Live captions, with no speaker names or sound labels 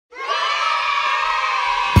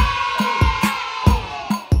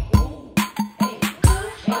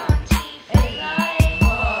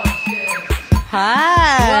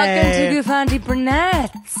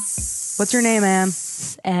What's your name, Am?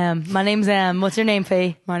 Am. My name's Am. What's your name,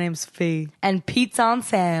 Fee? My name's Fee. And Pete's on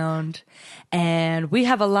sound. And we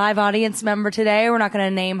have a live audience member today. We're not going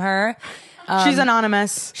to name her. She's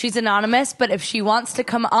anonymous. She's anonymous, but if she wants to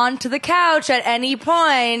come onto the couch at any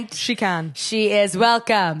point, She can. she is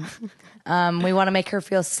welcome. We want to make her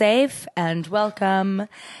feel safe and welcome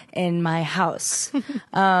in my house.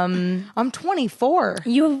 I'm 24.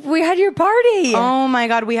 We had your party. Oh my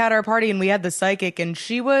God, we had our party and we had the psychic and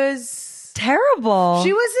she was... Terrible.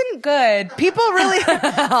 She wasn't good. People really...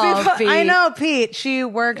 Pete. I know, Pete. She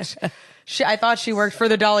worked... I thought she worked for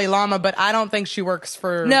the Dalai Lama, but I don't think she works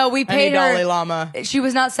for we paid any her. Dalai Lama. She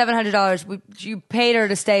was not $700. You paid her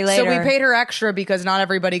to stay later. So we paid her extra because not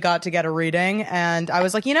everybody got to get a reading. And I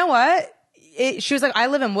was like, you know what? She was like, I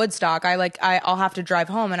live in Woodstock. I'll have to drive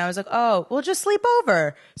home. And I was like, oh, well, just sleep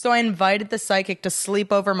over. So I invited the psychic to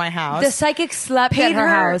sleep over my house. The psychic slept at her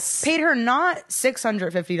house. Paid her not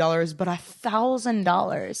 $650, but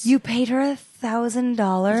 $1,000. You paid her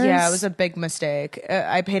 $1,000? Yeah, it was a big mistake.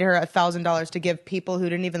 I paid her $1,000 to give people who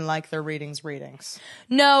didn't even like their readings.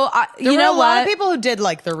 No, There were a lot of people who did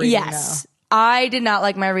like their reading. Yes. I did not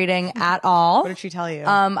like my reading at all. What did she tell you?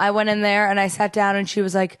 I went in there and I sat down and she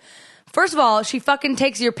was like, first of all, she fucking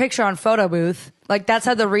takes your picture on photo booth. Like, that's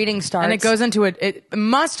how the reading starts. And it goes into it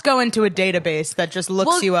must go into a database that just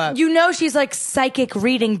looks you up. You know, she's like psychic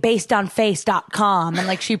reading based on face.com. And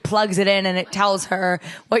like she plugs it in and it tells her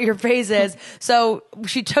what your face is. So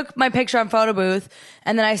she took my picture on photo booth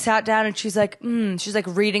and then I sat down and she's like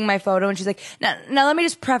reading my photo and she's like, now let me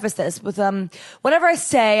just preface this with, whatever I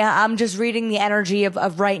say, I'm just reading the energy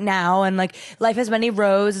of right now. And like life has many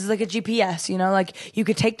roads. It's like a GPS, you know, like you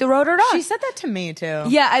could take the road or not. She said that to me too.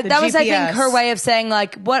 Yeah, that was, I GPS. think, her way of saying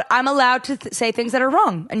like, what I'm allowed to say things that are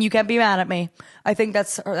wrong and you can't be mad at me. I think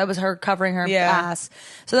that was her covering her ass.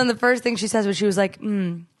 So then the first thing she says was she was like,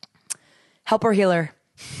 help or healer.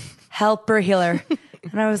 Help or healer.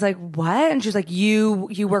 And I was like, what? And she was like, you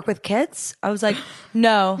work with kids? I was like,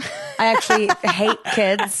 no, I actually hate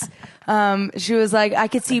kids. She was like, I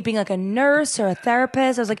could see you being like a nurse or a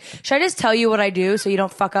therapist. I was like, should I just tell you what I do so you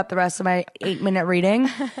don't fuck up the rest of my 8-minute reading?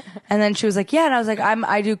 And then she was like, yeah. And I was like,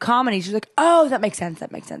 I do comedy. She was like, oh, that makes sense.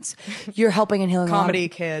 That makes sense. You're helping and healing Comedy,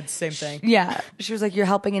 kids, same thing. Yeah. She was like, you're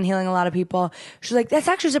helping and healing a lot of people. She's like, that's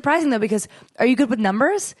actually surprising though, because are you good with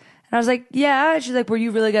numbers? And I was like, yeah. She's like, were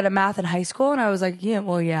you really good at math in high school? And I was like, yeah,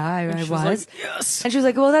 well, yeah, I was. Like, yes. And she was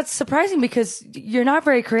like, well, that's surprising because you're not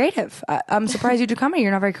very creative. I'm surprised you do comedy.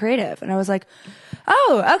 You're not very creative. And I was like,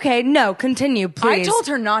 oh, okay. No, continue, please. I told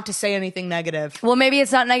her not to say anything negative. Well, maybe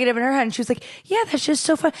it's not negative in her head. And she was like, yeah, that's just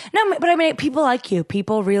so fun. No, but I mean, people like you.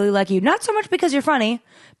 People really like you. Not so much because you're funny,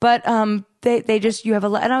 but they just, you have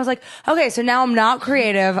and I was like, okay, so now I'm not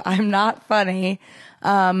creative. I'm not funny.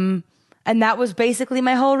 And that was basically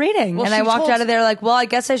my whole reading. Well, and I walked out of there like, well, I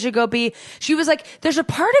guess I should go she was like, there's a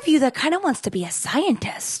part of you that kind of wants to be a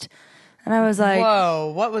scientist. And I was like,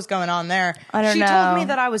 whoa, what was going on there? I don't know. She told me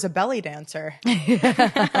that I was a belly dancer.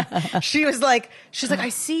 She's like, I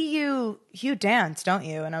see you dance, don't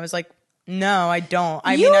you? And I was like, no, I don't.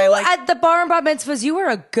 I mean, at the bar and bat mitzvahs, you were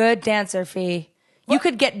a good dancer, Fee. You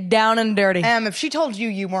could get down and dirty. If she told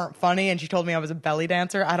you weren't funny and she told me I was a belly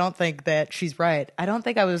dancer, I don't think that she's right. I don't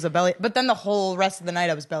think I was a belly. But then the whole rest of the night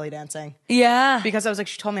I was belly dancing. Yeah. Because I was like,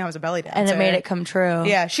 she told me I was a belly dancer. And it made it come true.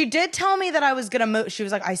 Yeah. She did tell me that I was going to move. She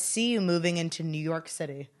was like, I see you moving into New York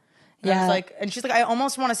City. And I was like, and she's like, I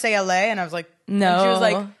almost want to say LA. And I was like, no. And she was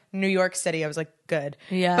like, New York City. I was like, good.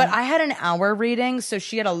 Yeah. But I had an hour reading, so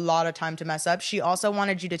she had a lot of time to mess up. She also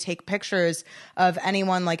wanted you to take pictures of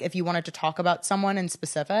anyone, like if you wanted to talk about someone in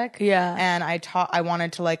specific. Yeah. And I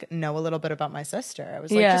wanted to like know a little bit about my sister. I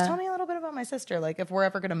was like, just tell me a little bit about my sister. Like if we're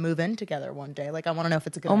ever going to move in together one day, like I want to know if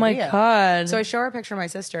it's a good idea. Oh my God. So I show her a picture of my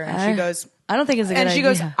sister and she goes, I don't think it's a good idea. And she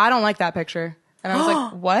goes, I don't like that picture. And I was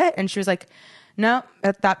like, what? And she was like, no,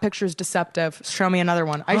 that picture is deceptive. Show me another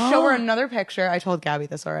one. I show her another picture. I told Gabby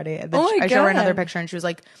this already. I show her another picture and she was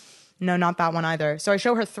like, no, not that one either. So I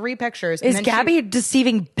show her 3 pictures. Is Gabby a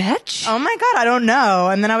deceiving bitch? Oh my God, I don't know.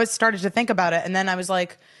 And then I started to think about it. And then I was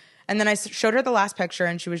like, and then I showed her the last picture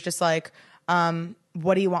and she was just like,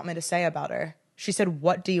 what do you want me to say about her? She said,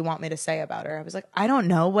 what do you want me to say about her? I was like, I don't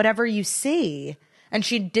know, whatever you see. And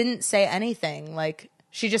she didn't say anything. Like,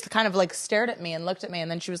 she just kind of like stared at me and looked at me.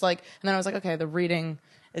 And then she was like, and then I was like, okay, the reading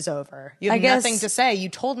is over. You have nothing to say. You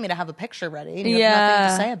told me to have a picture ready. And you have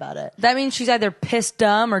nothing to say about it. That means she's either pissed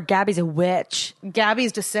dumb or Gabby's a witch.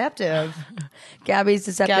 Gabby's deceptive. Gabby's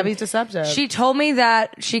deceptive. She told me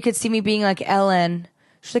that she could see me being like Ellen.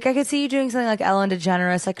 She's like, I could see you doing something like Ellen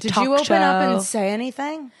DeGeneres, like a talk show. Did you open up and say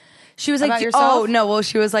anything? She was like, about yourself? oh, no. Well,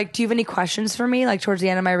 she was like, do you have any questions for me? Like towards the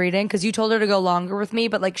end of my reading? Cause you told her to go longer with me,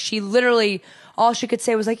 but like she literally, all she could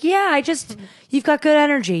say was like, yeah, you've got good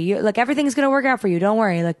energy. Like everything's going to work out for you. Don't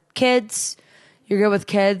worry. Like kids, you're good with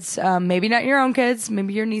kids. Maybe not your own kids.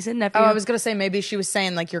 Maybe your niece and nephew. Oh, I was going to say, maybe she was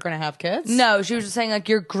saying like, you're going to have kids. No, she was just saying like,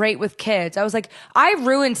 you're great with kids. I was like, I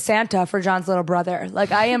ruined Santa for John's little brother.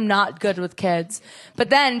 Like I am not good with kids. But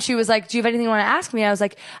then she was like, do you have anything you want to ask me? I was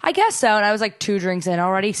like, I guess so. And I was like 2 drinks in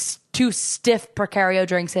already, 2 stiff Precario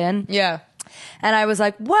drinks in. Yeah. And I was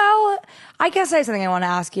like, well, I guess I have something I want to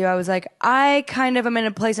ask you. I was like, I kind of am in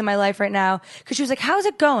a place in my life right now. Cause she was like, how's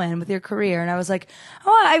it going with your career? And I was like,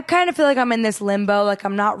 oh, I kind of feel like I'm in this limbo. Like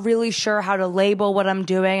I'm not really sure how to label what I'm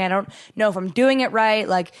doing. I don't know if I'm doing it right.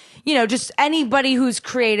 Like, you know, just anybody who's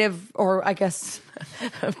creative or I guess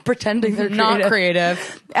pretending they're not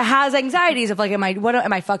creative has anxieties of like, am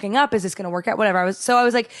I fucking up? Is this going to work out? Whatever. I was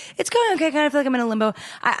like, it's going okay. I kind of feel like I'm in a limbo.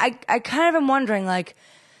 I kind of am wondering like,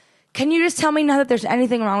 can you just tell me now that there's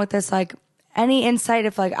anything wrong with this? Like any insight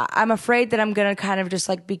if like, I'm afraid that I'm going to kind of just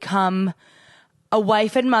like become a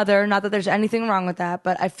wife and mother. Not that there's anything wrong with that,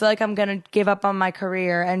 but I feel like I'm going to give up on my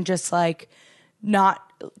career and just like not,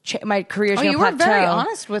 my career's going to plateau. You were very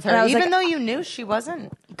honest with her, even like, though you knew she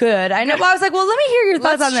wasn't good. I know. Well, I was like, well, let me hear your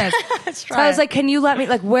thoughts on this. Let's try so I was like, can you let me,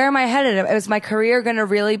 like, where am I headed? Is my career going to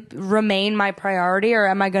really remain my priority or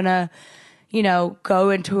am I going to, you know, go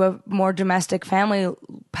into a more domestic family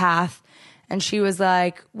path? And she was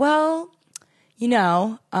like, well, you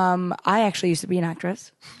know, I actually used to be an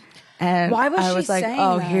actress. And why was I was she like, saying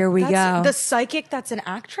oh, that? here we go. The psychic that's an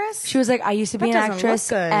actress? She was like, I used to be an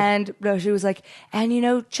actress. Look good. And no, she was like, and you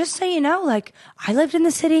know, just so you know, like I lived in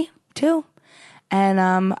the city too.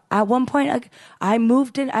 And at one point, like, I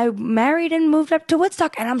married and moved up to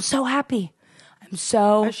Woodstock and I'm so happy. I'm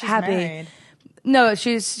so happy. Married. No,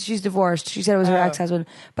 she's divorced. She said it was her ex-husband.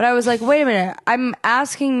 But I was like, wait a minute. I'm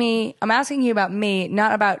asking you about me,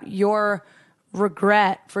 not about your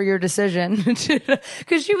regret for your decision.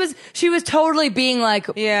 Cause she was totally being like,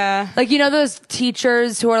 yeah, like, you know, those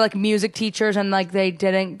teachers who are like music teachers and like they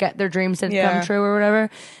didn't get their dreams to come true or whatever.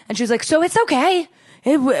 And she was like, so it's okay.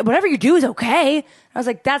 Whatever you do is okay. I was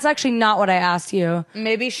like, that's actually not what I asked you.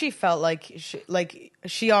 Maybe she felt like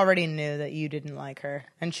she already knew that you didn't like her,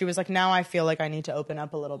 and she was like, now I feel like I need to open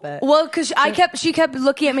up a little bit. Well, because she kept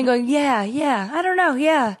looking at me going, yeah, I don't know,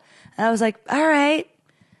 yeah. And I was like, all right,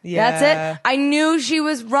 that's it. I knew she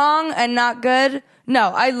was wrong and not good. No,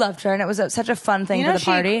 I loved her, and it was such a fun thing for the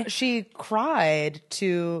party. She cried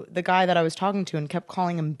to the guy that I was talking to and kept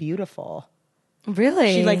calling him beautiful.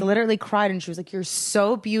 Really? She like literally cried and she was like, you're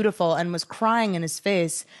so beautiful, and was crying in his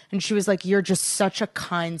face. And she was like, you're just such a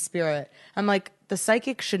kind spirit. I'm like, the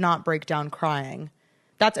psychic should not break down crying.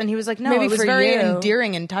 And he was like, no, maybe it was for very you.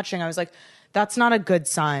 endearing and touching. I was like, that's not a good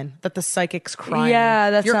sign that the psychic's crying. Yeah,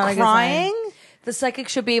 that's you're not crying? A good sign. The psychic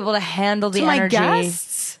should be able to handle the to energy. My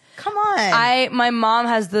guests? Come on. My mom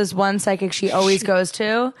has this one psychic she always goes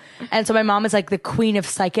to. And so my mom is like the queen of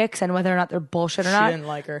psychics, and whether or not they're bullshit or not. She didn't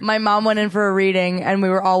like her. My mom went in for a reading and we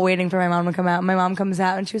were all waiting for my mom to come out. My mom comes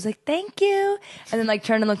out and she was like, thank you. And then like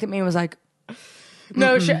turned and looked at me and was like,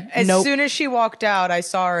 no, as soon as she walked out, I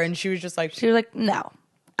saw her and she was just like, no,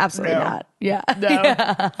 absolutely not. Yeah. No.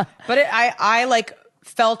 Yeah. But I like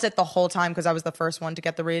felt it the whole time because I was the first one to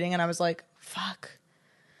get the reading, and I was like, fuck.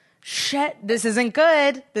 Shit, this isn't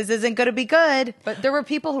good. This isn't going to be good. But there were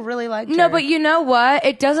people who really liked her. No, but you know what?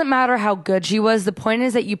 It doesn't matter how good she was. The point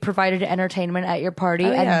is that you provided entertainment at your party,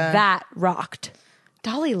 and that rocked.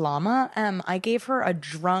 Dalai Lama, I gave her a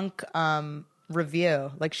drunk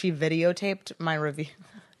review. Like, she videotaped my review.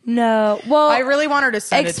 No. Well, I really want her to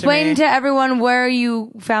send it to me. Explain to everyone where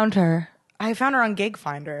you found her. I found her on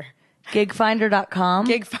GigFinder. Gigfinder.com?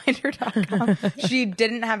 Gigfinder.com. She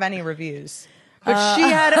didn't have any reviews. But she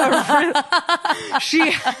had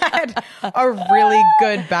a really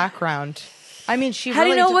good background. I mean, How do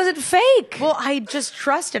you know it wasn't fake? Well, I just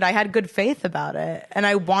trusted. I had good faith about it, and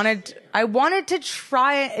I wanted to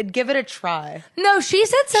try it, give it a try. No, she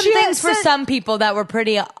said some things for some people that were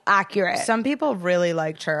pretty accurate. Some people really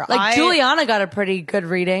liked her. Like Juliana got a pretty good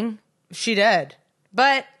reading. She did,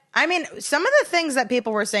 but. I mean, some of the things that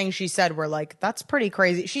people were saying she said were like, that's pretty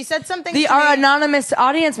crazy. She said something. Our anonymous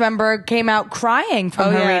audience member came out crying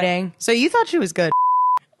from her reading. So you thought she was good.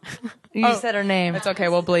 You said her name. It's okay.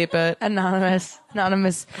 We'll bleep it.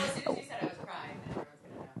 Anonymous.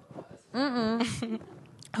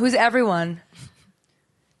 Who's everyone?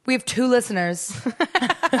 We have 2 listeners.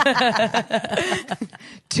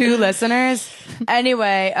 2 listeners.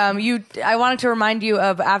 Anyway, I wanted to remind you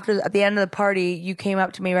of at the end of the party, you came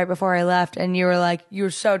up to me right before I left and you were like, you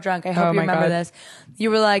were so drunk. I hope you remember this. You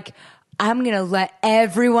were like, I'm going to let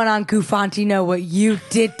everyone on Goofanti know what you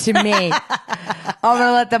did to me. I'm going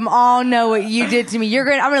to let them all know what you did to me. I'm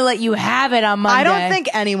going to let you have it on Monday. I don't think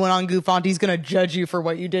anyone on Goofanti is going to judge you for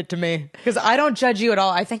what you did to me. Because I don't judge you at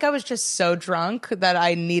all. I think I was just so drunk that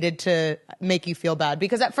I needed to make you feel bad.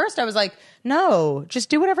 Because at first I was like, no, just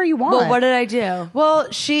do whatever you want. Well, what did I do?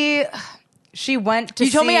 Well, she went to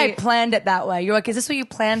You told me I planned it that way. You're like, is this what you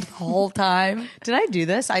planned the whole time? Did I do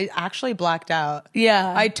this? I actually blacked out.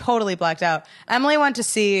 Yeah. I totally blacked out. Emily went to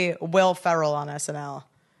see Will Ferrell on SNL.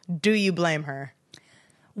 Do you blame her?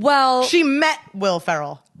 Well, she met Will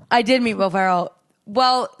Ferrell. I did meet Will Ferrell.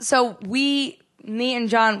 Well, so me and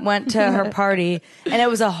John went to her party, and it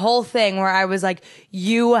was a whole thing where I was like,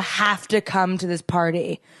 you have to come to this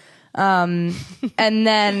party. And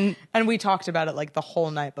then and we talked about it like the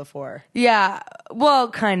whole night before. Yeah, well,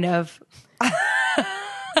 kind of.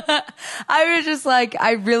 I was just like,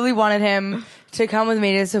 I really wanted him to come with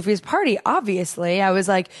me to Sophia's party. Obviously, I was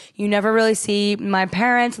like, you never really see my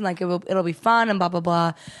parents, and like it'll be fun and blah blah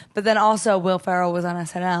blah. But then also Will Ferrell was on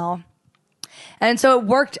SNL, and so it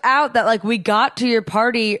worked out that like we got to your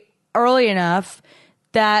party early enough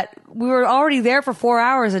that we were already there for 4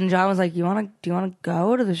 hours, and John was like, do you want to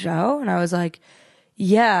go to the show? And I was like,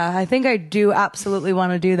 yeah, I think I do absolutely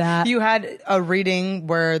want to do that. You had a reading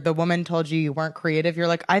where the woman told you weren't creative. You're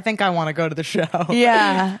like, I think I want to go to the show.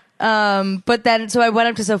 Yeah. But then, so I went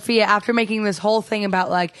up to Sophia after making this whole thing about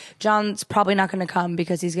like, John's probably not going to come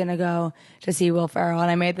because he's going to go to see Will Ferrell.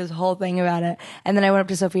 And I made this whole thing about it. And then I went up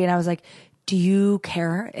to Sophia and I was like, do you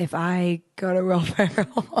care if I go to Will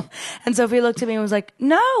Ferrell? And Sophia looked at me and was like,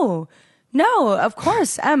 no, of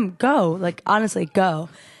course, go. Like, honestly, go.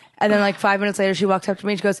 And then like 5 minutes later, she walks up to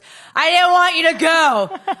me and she goes, I didn't want you to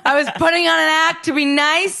go. I was putting on an act to be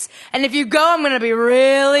nice. And if you go, I'm going to be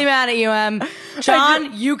really mad at you, Em.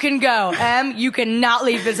 John, you can go. Em, you cannot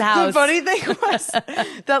leave this house. The funny thing was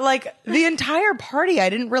that like the entire party,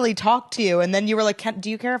 I didn't really talk to you. And then you were like,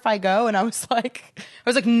 do you care if I go? And I was like,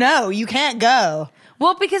 no, you can't go.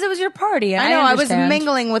 Well, because it was your party. And I know, I was understand.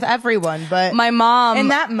 mingling with everyone, but my mom, in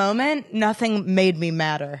that moment, nothing made me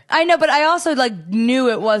madder. I know, but I also like knew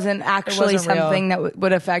it wasn't actually something that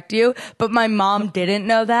would affect you. But my mom didn't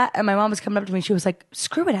know that, and my mom was coming up to me. She was like,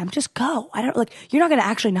 "Screw it, Em, just go. I don't like. You're not going to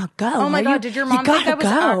actually not go." Oh my god, did your mom think I was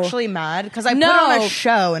actually mad because I put on a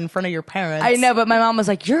show in front of your parents? I know, but my mom was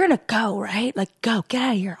like, "You're gonna go, right? Like, go, get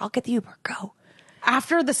out of here. I'll get the Uber. Go."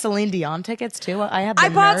 After the Celine Dion tickets too, I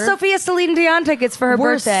bought Sophia Celine Dion tickets for her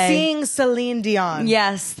birthday. We're seeing Celine Dion.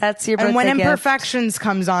 Yes, that's your birthday And when gift. Imperfections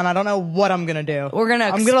comes on, I don't know what I'm gonna do.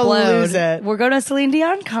 I'm gonna lose it. We're going to a Celine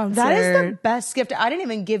Dion concert. That is the best gift. I didn't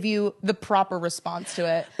even give you the proper response to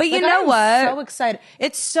it. But you know what? I'm so excited.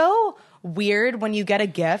 It's so weird when you get a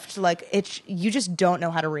gift, like you just don't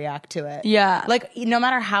know how to react to it. Yeah. Like no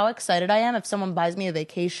matter how excited I am, if someone buys me a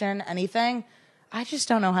vacation, anything, I just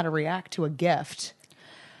don't know how to react to a gift.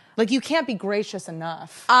 Like, you can't be gracious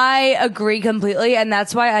enough. I agree completely, and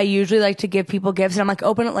that's why I usually like to give people gifts, and I'm like,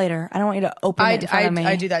 open it later. I don't want you to open it in front of me.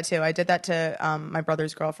 I do that, too. I did that to my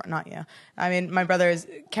brother's girlfriend. Not you. I mean, my brother's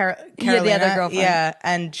Carolina. Yeah, the other girlfriend. Yeah,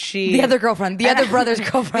 and she... The other girlfriend. The other brother's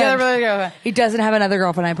girlfriend. The other brother's girlfriend. He doesn't have another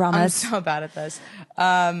girlfriend, I promise. I'm so bad at this.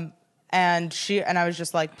 And I was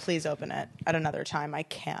just like, please open it at another time. I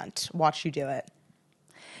can't watch you do it.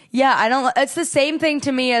 Yeah, I don't... It's the same thing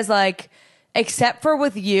to me as, like... Except for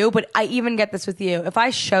with you, but I even get this with you. If I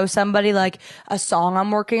show somebody like a song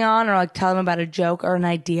I'm working on or like tell them about a joke or an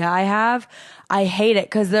idea I have, I hate it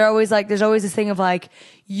because they're always like, there's always this thing of like,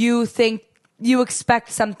 you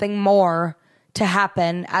expect something more to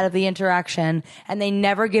happen out of the interaction and they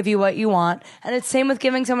never give you what you want. And it's same with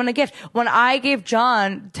giving someone a gift. When I gave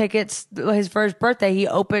John tickets, his first birthday, he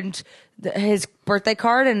opened his birthday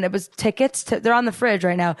card and it was tickets to, they're on the fridge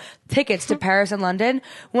right now, tickets to Paris and London.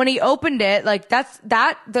 When he opened it, like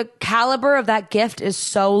the caliber of that gift is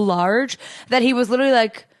so large that he was literally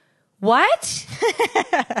like, what?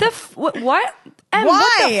 What? And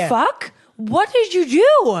why? What the fuck? What did you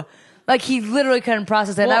do? Like, he literally couldn't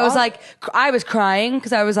process it. Well, and I was like, I was crying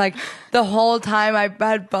because I was like, the whole time I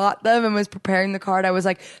had bought them and was preparing the card, I was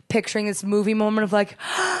like picturing this movie moment of like,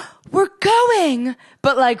 we're going.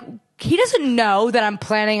 But like, he doesn't know that I'm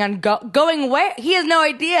planning on going where. He has no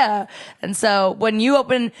idea. And so when you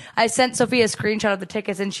open, I sent Sophia a screenshot of the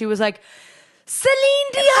tickets and she was like,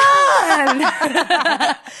 Celine Dion.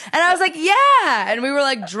 And I was like, yeah. And we were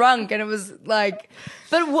like drunk, and it was like,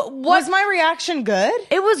 but what Was my reaction good?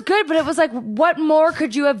 it was good, but it was like, what more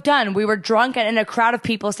could you have done? We were drunk and in a crowd of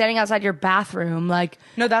people standing outside your bathroom. Like,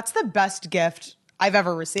 No, that's the best gift I've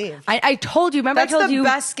ever received. I told you, remember That's I told the you.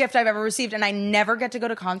 best gift I've ever received, and I never get to go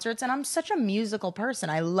to concerts, and I'm such a musical person.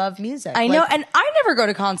 I love music. I know, and I never go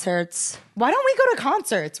to concerts. Why don't we go to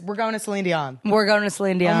concerts? We're going to Celine Dion. We're going to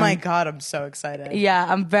Celine Dion. Oh my God, I'm so excited. Yeah,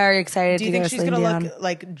 I'm very excited Do to you go think to she's Celine going to Dion. look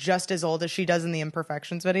like just as old as she does in the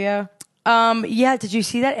Imperfections video? Yeah, did you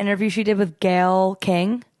see that interview she did with Gayle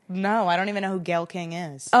King? No, I don't even know who Gayle King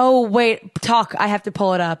is. Oh, wait, talk. I have to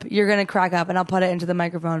pull it up. You're going to crack up, and I'll put it into the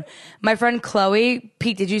microphone. My friend Chloe,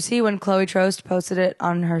 Pete, did you see when Chloe Trost posted it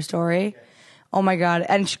on her story? Oh my God.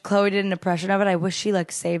 And Chloe did an impression of it. I wish she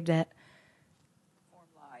like saved it.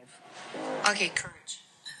 Okay, courage.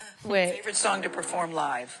 Wait. Favorite song to perform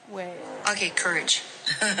live? Wait. Okay, courage.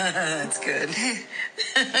 That's good.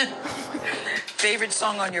 Favorite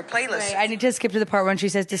song on your playlist? Wait, I need to skip to the part when she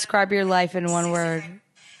says, describe your life in one word.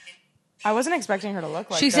 I wasn't expecting her to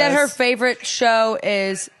look like She this. said her favorite show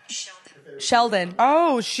is Sheldon.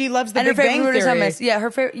 Oh, she loves the And her Big favorite Bang word is Theory. hummus. Yeah,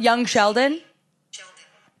 her favorite, Young Sheldon. Sheldon.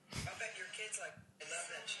 I bet your kids like, I love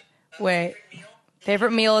that shit. Wait.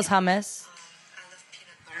 Favorite meal is hummus. I love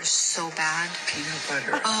peanut butter so bad. Peanut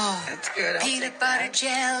butter. Oh, That's good. I'll peanut take butter that.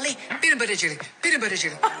 jelly. Peanut butter jelly. Peanut butter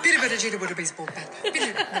jelly. Peanut butter jelly with a baseball bat.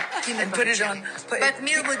 Peanut Peanut put butter it jelly. on. Put But it.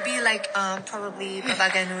 meal would be like probably baba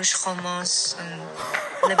ganoush, hummus, and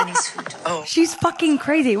Lebanese food. Oh, She's fucking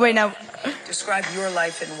crazy. Wait, now. describe your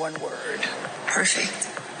life in one word. Perfect.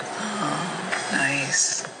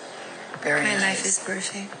 Nice. Very My nice. life is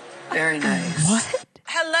perfect. Very nice. What?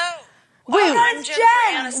 Hello. Wait, I'm Jennifer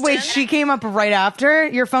Aniston. wait, she came up right after?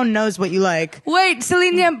 Your phone knows what you like. Wait,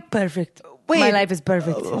 Celine Dion, perfect. Wait. My life is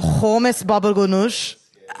perfect. Hummus baba ganoush.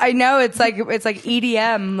 I know it's like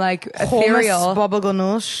EDM, like Hummus ethereal. baba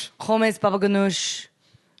ganoush. Hummus baba ganoush.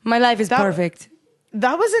 My life is perfect.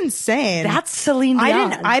 That was insane. That's Celine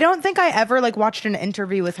Dion. I don't think I ever like watched an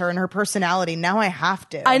interview with her and her personality. Now I have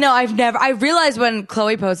to. I know. I realized when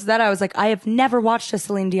Chloe posted that, I was like, I have never watched a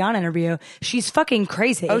Celine Dion interview. She's fucking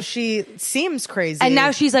crazy. Oh, she seems crazy. and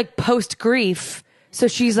now she's like post grief, so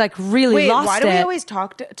she's like really Wait, lost why do it. we always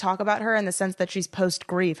talk about her in the sense that she's post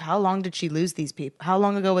grief? How long did she lose these people? How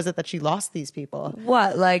long ago was it that she lost these people?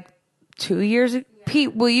 What, like 2 years?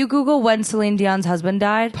 Pete, will you Google when Celine Dion's husband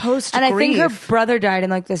died? Post-grief. And I think her brother died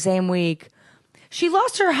in like the same week. She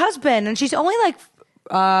lost her husband, and she's only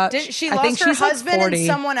like. Didn't she I think lost her she's like husband 40. and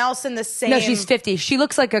someone else in the same? No, she's 50. She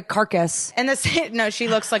looks like a carcass. in the same. No, she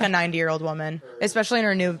looks like a 90-year-old woman, especially in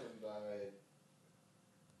her new.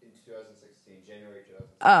 In 2016, January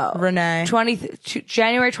 2016. Renee.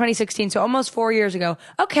 January 2016, so almost 4 years ago.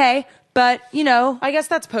 Okay, but you know, I guess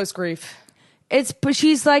that's post grief. but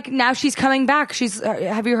she's like, now she's coming back.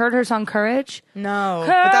 Have you heard her song Courage? No,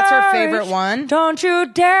 but that's her favorite one. Don't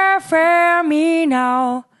you dare fear me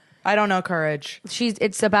now. I don't know Courage.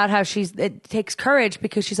 It's about how it takes courage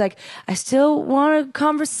because she's like, I still want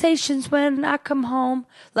conversations when I come home.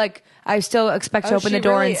 Like, I still expect to Oh, open she the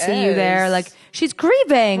door really and see you there. is. Like, she's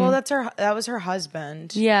grieving. Well, that was her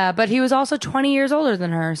husband. yeah, but he was also 20 years older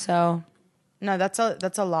than her, so No, that's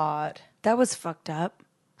a lot. that was fucked up.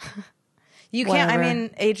 You can't. I Whatever. mean,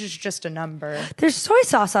 age is just a number. There's soy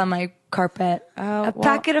sauce on my carpet. A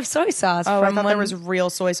packet of soy sauce. Oh, I from thought when, there was real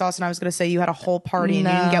soy sauce, and I was going to say you had a whole party and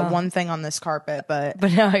you didn't get one thing on this carpet, but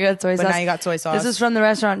But now I got soy sauce. now you got soy sauce. This is from the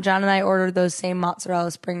restaurant. John and I ordered those same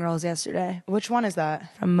mozzarella spring rolls yesterday which one is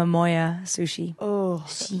that? from Momoya Sushi. Oh,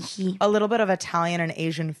 a little bit of Italian and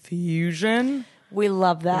Asian fusion. We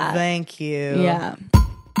love that. Thank you. Yeah.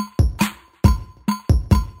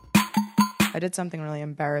 I did something really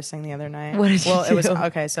embarrassing the other night. What did you Well, it was do?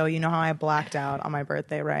 okay. So you know how I blacked out on my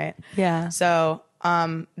birthday, right? Yeah. So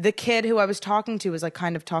the kid who I was talking to was like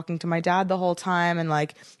kind of talking to my dad the whole time, and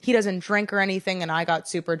like he doesn't drink or anything, and I got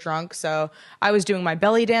super drunk, so I was doing my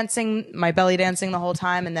belly dancing the whole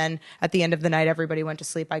time, and then at the end of the night, everybody went to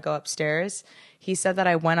sleep. I go upstairs. He said that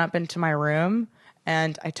I went up into my room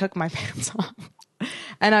and I took my pants off,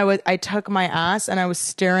 and I took my ass and I was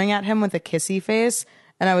staring at him with a kissy face.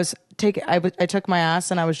 And I took my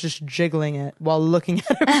ass and I was just jiggling it while looking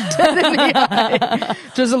at him dead in the eye.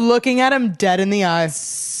 Just looking at him dead in the eye.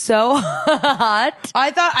 So hot.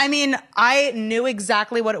 I knew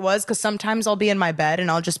exactly what it was because sometimes I'll be in my bed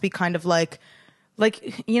and I'll just be kind of like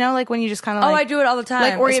Like, you know, like when you just kind of I do it all the time.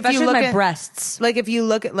 Like, or especially if you with look my at breasts. like if you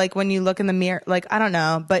look at like when you look in the mirror, like I don't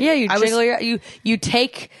know, but Yeah, you I jiggle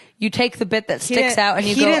you take the bit that he sticks didn't- out and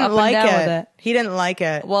you he go didn't up like and down it. with it. He didn't like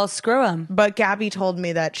it. Well, screw him. But Gabby told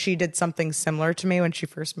me that she did something similar to me when she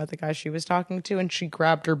first met the guy she was talking to, and she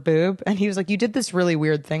grabbed her boob, and he was like, "You did this really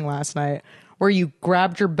weird thing last night where you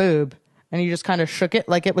grabbed your boob." And you just kind of shook it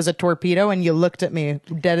like it was a torpedo, and you looked at me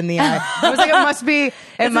dead in the eye. I was like,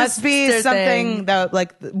 it must be sister something thing. that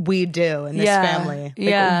like we do in this Yeah. family. Like,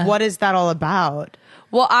 Yeah. what is that all about?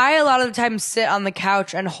 Well, I a lot of the time sit on the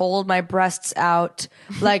couch and hold my breasts out,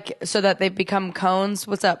 like so that they become cones.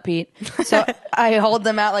 What's up, Pete? So I hold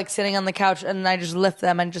them out like sitting on the couch, and I just lift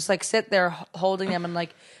them and just like sit there holding them and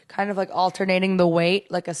like kind of like alternating the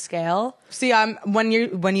weight like a scale. See, when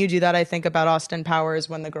you do that, I think about Austin Powers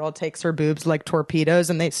when the girl takes her boobs like torpedoes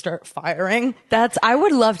and they start firing. I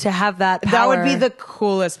would love to have that power. That would be the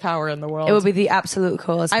coolest power in the world. It would be the absolute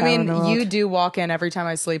coolest I power mean, in the world. you do walk in every time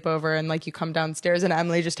I sleep over, and like you come downstairs, and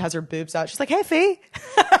Emily just has her boobs out. She's like, "Hey, Fee."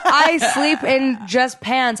 I sleep in just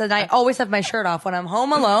pants, and I always have my shirt off. When I'm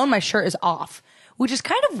home alone, my shirt is off, which is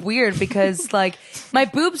kind of weird because like my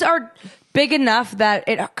boobs are big enough that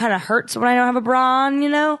it kind of hurts when I don't have a bra on, you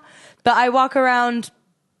know? But I walk around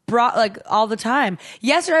bra like all the time.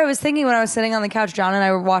 Yesterday I was thinking when I was sitting on the couch, John and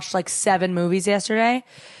I watched like 7 movies yesterday.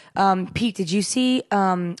 Pete, did you see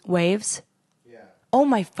Waves? Yeah. Oh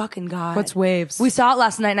my fucking God. What's Waves? We saw it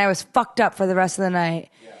last night and I was fucked up for the rest of the night.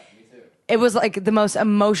 Yeah, me too. It was like the most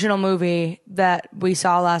emotional movie that we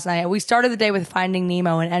saw last night. We started the day with Finding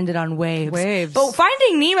Nemo and ended on Waves. Waves. But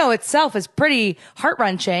Finding Nemo itself is pretty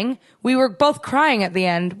heart-wrenching. We were both crying at the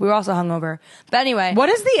end. We were also hungover. But anyway. What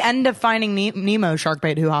is the end of Finding Nemo? Shark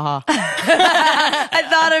bait, hoo ha ha. I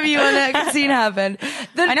thought of you when that scene happened.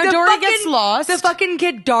 I know Dory gets lost. The fucking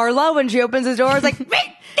kid Darla, when she opens his door, is like,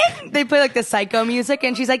 they play like the psycho music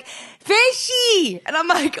and she's like, fishy! And I'm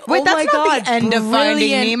like, Wait, oh that's my not God. the end of Finding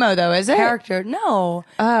brilliant Nemo, though, is it? Character. No.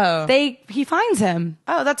 Oh. He finds him.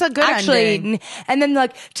 Oh, that's a good Actually, ending. and then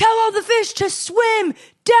like, tell all the fish to swim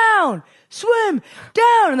down,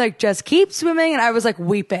 and like just keep swimming. And I was like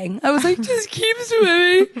weeping. I was like, just keep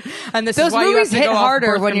swimming. And this Those is why you have movies to hit go off harder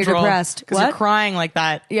birth when you're control, depressed. because What? you're crying like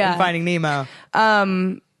that Yeah. in Finding Nemo.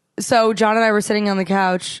 So John and I were sitting on the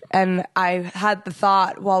couch, and I had the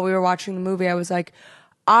thought while we were watching the movie. I was like,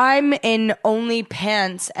 I'm in only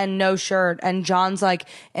pants and no shirt, and John's like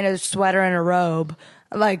in a sweater and a robe.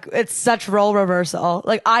 Like, it's such role reversal.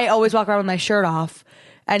 Like, I always walk around with my shirt off,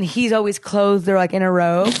 and he's always clothed or like in a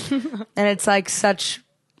robe. And it's like such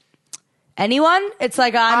anyone. It's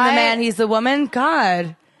like I'm the man, he's the woman.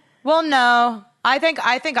 God. Well, no. I think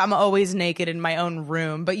I'm always naked in my own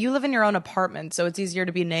room, but you live in your own apartment, so it's easier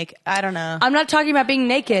to be naked. I don't know. I'm not talking about being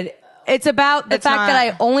naked. It's about the It's fact not. that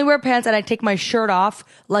I only wear pants and I take my shirt off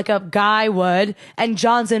like a guy would, and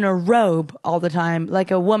John's in a robe all the time, like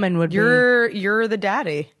a woman would be. You're the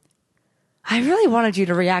daddy. I really wanted you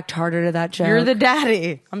to react harder to that joke. You're the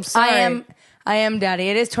daddy. I'm sorry. I am daddy.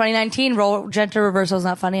 It is 2019. Gender reversal is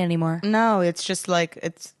not funny anymore. No, it's just like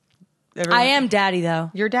it's. I am daddy though.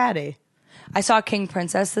 You're daddy. I saw King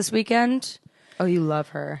Princess this weekend. Oh, you love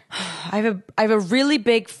her. I have a really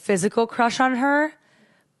big physical crush on her,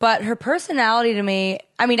 but her personality to me,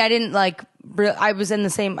 I mean, I didn't like, I was in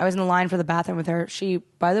the line for the bathroom with her. She,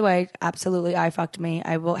 by the way, absolutely eye fucked me.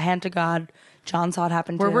 I will hand to God, John saw it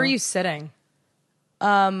happen too. Where were you sitting?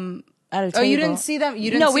 At a table. Oh, you didn't see them?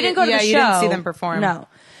 You didn't No, see we didn't go to the show. you didn't see them perform. No.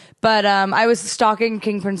 But I was stalking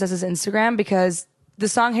King Princess's Instagram because the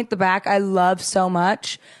song Hit the Back I love so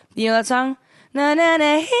much. You know that song? Na na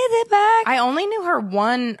na, hit the back. I only knew her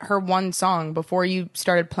one song before you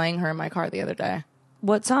started playing her in my car the other day.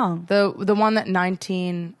 What song? The one that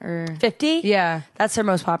 19 or 50? Yeah. That's her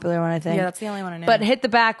most popular one, I think. Yeah, that's the only one I know. But Hit the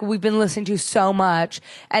Back, we've been listening to so much.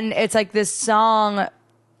 And it's like this song,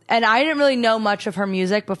 and I didn't really know much of her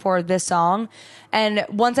music before this song. And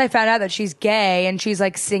once I found out that she's gay and she's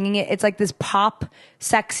like singing it, it's like this pop,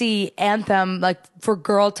 sexy anthem, like for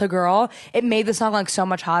girl to girl. It made the song like so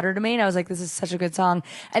much hotter to me. And I was like, this is such a good song.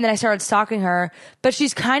 And then I started stalking her. But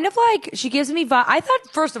she's kind of like, she gives me I thought,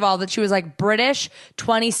 first of all, that she was like British,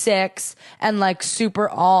 26, and like super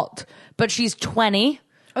alt. But she's 20.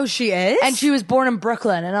 Oh, she is? And she was born in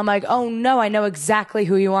Brooklyn. And I'm like, oh no, I know exactly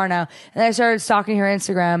who you are now. And I started stalking her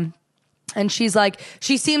Instagram. And she's like,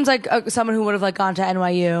 she seems like someone who would have like gone to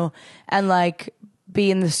NYU and like be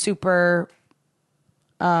in the super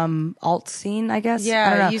alt scene, I guess. Yeah, I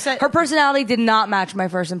don't know. you said- her personality did not match my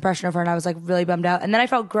first impression of her, and I was like really bummed out. And then I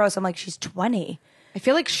felt gross. I'm like, she's 20. I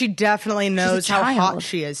feel like she definitely knows how hot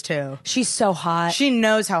she is too. She's so hot. She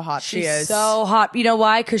knows how hot she is. So hot. You know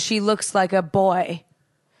why? Because she looks like a boy.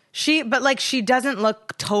 But like she doesn't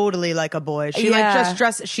look totally like a boy. She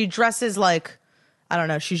she dresses like, I don't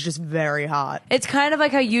know, she's just very hot. It's kind of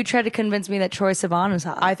like how you tried to convince me that Troye Sivan is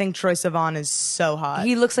hot. I think Troye Sivan is so hot.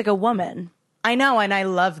 He looks like a woman. I know, and I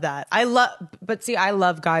love that. I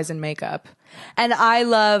love guys in makeup. And I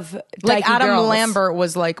love like Adam girls. Lambert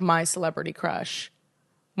was like my celebrity crush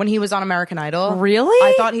when he was on American Idol. Really?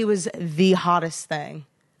 I thought he was the hottest thing.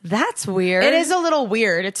 That's weird. It is a little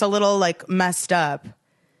weird. It's a little like messed up.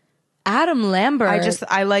 Adam Lambert.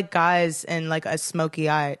 I like guys in like a smoky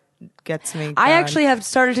eye. Gets me going. I actually have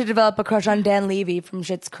started to develop a crush on Dan Levy from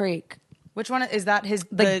Schitt's Creek. Which one is that?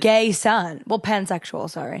 The gay son. Well, pansexual.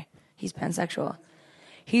 Sorry, he's pansexual.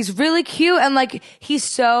 He's really cute and like he has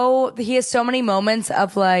so many moments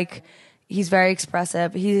of like he's very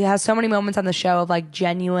expressive. He has so many moments on the show of like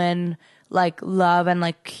genuine like love and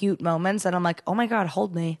like cute moments, and I'm like, oh my god,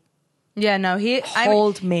 hold me. Yeah, no,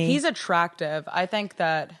 hold me. He's attractive. I think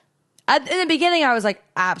that. In the beginning, I was like,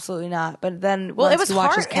 absolutely not. But then, well, it was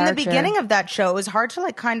hard in the beginning of that show. It was hard to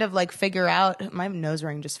like kind of like figure out. My nose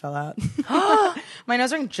ring just fell out. My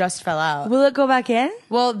nose ring just fell out. Will it go back in?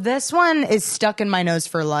 Well, this one is stuck in my nose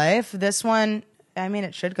for life. This one, I mean,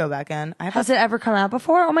 it should go back in. Has it ever come out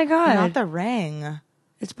before? Oh my god! Not the ring.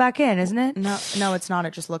 It's back in, isn't it? No, it's not.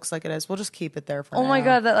 It just looks like it is. We'll just keep it there for now. Oh my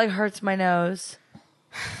god, that like hurts my nose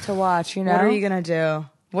to watch. You know? What are you gonna do?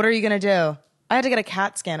 What are you gonna do? I had to get a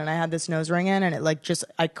CAT scan and I had this nose ring in and it like just,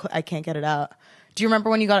 I can't get it out. Do you remember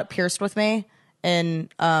when you got it pierced with me in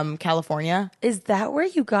California? Is that where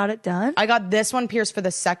you got it done? I got this one pierced for the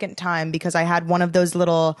second time because I had one of those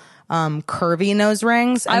little curvy nose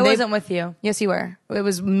rings. I wasn't with you. Yes, you were. It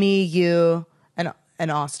was me, you, and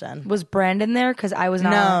Austin. Was Brandon there? Because I was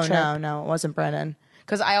not. No, it wasn't Brandon.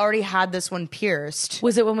 Because I already had this one pierced.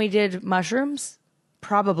 Was it when we did mushrooms?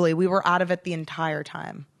 Probably. We were out of it the entire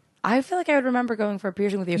time. I feel like I would remember going for a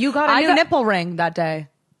piercing with you. You got a new nipple ring that day.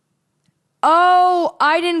 Oh,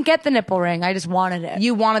 I didn't get the nipple ring. I just wanted it.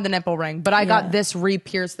 You wanted the nipple ring, but I got this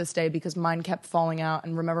re-pierced this day because mine kept falling out.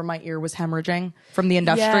 And remember, my ear was hemorrhaging from the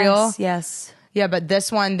industrial. Yes. Yeah, but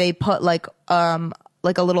this one they put like a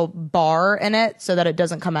little bar in it so that it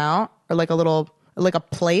doesn't come out, or like a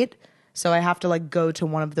plate. So I have to like go to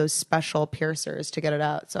one of those special piercers to get it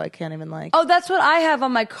out. So I can't even like. Oh, that's what I have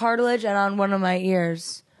on my cartilage and on one of my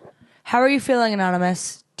ears. How are you feeling,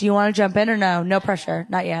 Anonymous? Do you want to jump in or no? No pressure.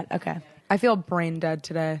 Not yet. Okay. I feel brain dead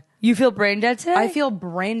today. You feel brain dead today? I feel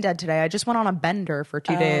brain dead today. I just went on a bender for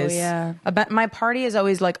 2 days. Yeah. My party is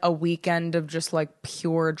always like a weekend of just like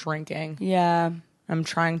pure drinking. Yeah. I'm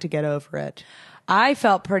trying to get over it. I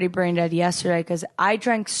felt pretty brain dead yesterday because I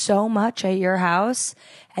drank so much at your house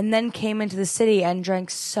and then came into the city and drank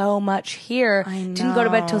so much here. I know. Didn't go to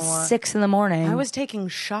bed till 6 a.m. I was taking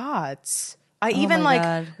shots.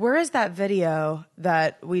 Where is that video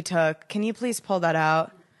that we took? Can you please pull that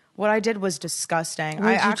out? What I did was disgusting.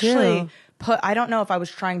 I don't know if I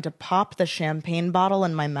was trying to pop the champagne bottle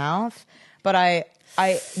in my mouth, but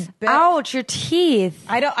ouch, your teeth.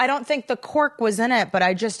 I don't think the cork was in it, but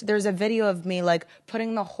there's a video of me like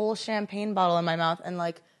putting the whole champagne bottle in my mouth and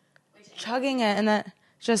like chugging it, and that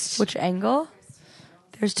just. Which angle?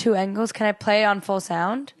 There's 2 angles. Can I play on full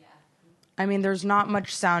sound? I mean, there's not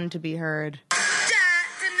much sound to be heard.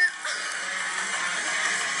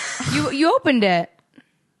 You opened it.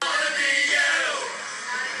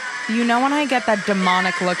 You know when I get that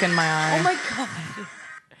demonic look in my eye? Oh my god.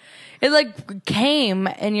 It like came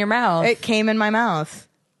in your mouth. It came in my mouth.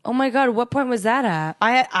 Oh my god, what point was that at?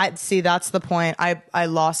 I see, that's the point. I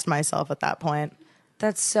lost myself at that point.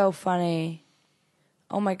 That's so funny.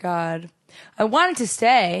 Oh my god. I wanted to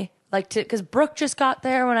stay, because Brooke just got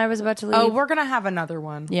there when I was about to leave. Oh, we're going to have another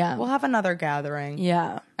one. Yeah. We'll have another gathering.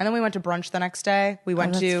 Yeah. And then we went to brunch the next day. We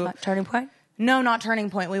went to... Fun. Turning Point? No, not Turning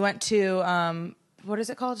Point. We went to, what is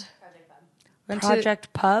it called?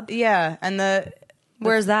 Project Pub? Yeah. And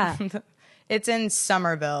where's that? It's in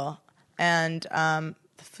Somerville. And the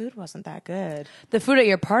food wasn't that good. The food at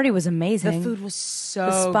your party was amazing. The food was so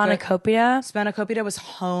good. Spanakopita? Spanakopita was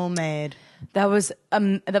homemade. That was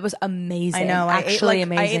amazing. I know.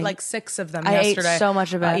 Amazing. I ate like 6 of them yesterday. I ate so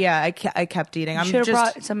much of it. Yeah, I kept eating. You should have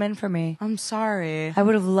brought some in for me. I'm sorry. I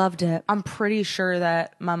would have loved it. I'm pretty sure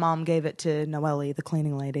that my mom gave it to Noelle, the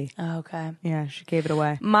cleaning lady. Oh, okay. Yeah, she gave it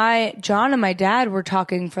away. John and my dad were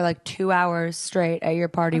talking for like 2 hours straight at your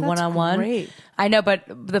party, one-on-one. Great. I know, but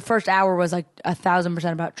the first hour was like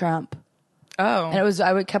 1,000% about Trump. Oh. And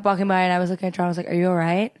I kept walking by and I was looking at John. I was like, "Are you all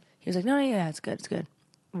right?" He was like, "No, yeah, it's good. It's good."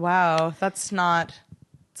 Wow, that's not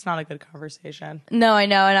It's not a good conversation. No, I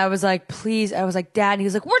know. And I was like, please. I was like, Dad. And he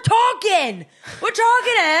was like, we're talking,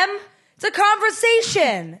 Em. It's a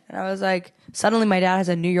conversation. And I was like, suddenly my dad has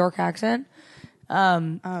a New York accent.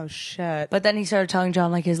 Oh shit. But then he started telling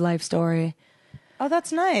John like his life story. Oh,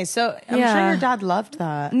 that's nice. So I'm Yeah. sure your dad loved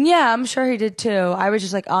that. Yeah, I'm sure he did too. I was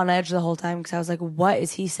just like on edge the whole time because I was like, what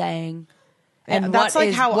is he saying? And that's what like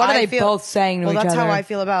is- how what are I they feel, both saying to well, each that's other? how I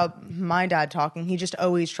feel about my dad talking. He just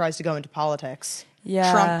always tries to go into politics.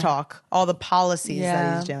 Yeah. Trump talk, all the policies that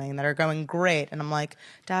Yeah. he's doing that are going great. And I'm like,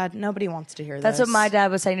 Dad, nobody wants to hear That's this. what my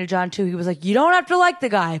dad was saying to John too. He was like, you don't have to like the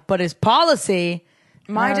guy, but his policy.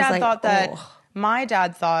 And I My was dad like, thought that. "Ugh." My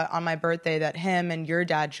dad thought on my birthday that him and your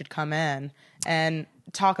dad should come in and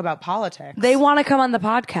talk about politics. They want to come on the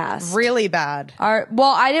podcast. really bad.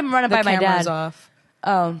 Well, I didn't run it by my Camera's dad. off.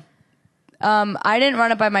 I didn't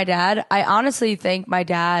run it by my dad. I honestly think my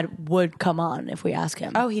dad would come on if we ask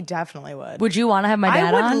him. Oh, he definitely would. Would you want to have my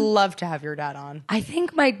dad I would on? love to have your dad on. I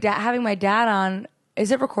think having my dad on.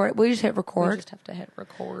 Is it recorded? Will you just hit record? We just have to hit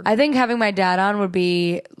record. I think having my dad on would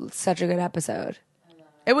be such a good episode.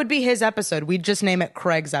 It would be his episode. We'd just name it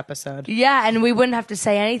Craig's episode. Yeah, and we wouldn't have to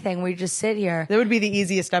say anything. We'd just sit here. That would be the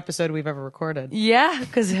easiest episode we've ever recorded. Yeah,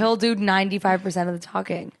 because he'll do 95% of the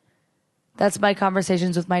talking. That's my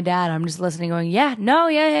conversations with my dad. I'm just listening, going, yeah, no,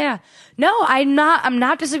 yeah. No, I'm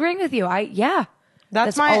not disagreeing with you.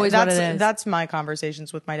 That's always what it is. That's my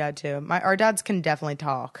conversations with my dad too. Our dads can definitely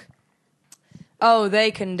talk. Oh,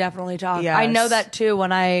 they can definitely talk. Yes. I know that too.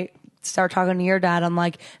 When I start talking to your dad, I'm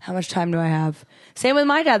like, how much time do I have? Same with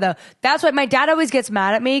my dad though. That's why my dad always gets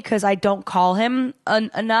mad at me because I don't call him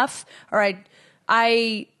enough, or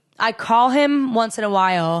I call him once in a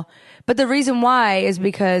while. But the reason why is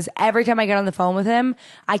because every time I get on the phone with him,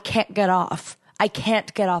 I can't get off. I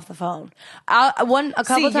can't get off the phone. A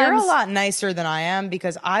couple times. You're a lot nicer than I am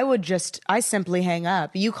because I simply hang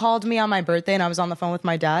up. You called me on my birthday and I was on the phone with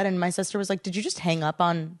my dad and my sister was like, "Did you just hang up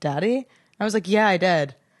on Daddy?" I was like, "Yeah, I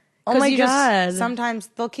did." Oh my God. Sometimes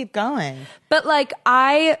they'll keep going. But like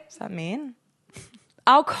Does that mean?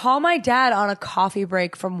 I'll call my dad on a coffee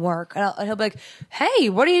break from work, and he'll be like, "Hey,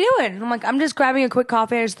 what are you doing?" And I'm like, "I'm just grabbing a quick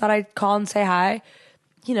coffee. I just thought I'd call and say hi,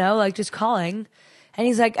 like just calling." And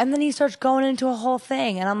he's like, and then he starts going into a whole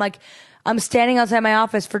thing, and I'm like, I'm standing outside my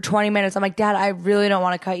office for 20 minutes. I'm like, Dad, I really don't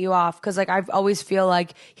want to cut you off because like I always feel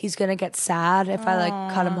like he's gonna get sad if I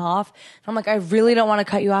like cut him off. And I'm like, I really don't want to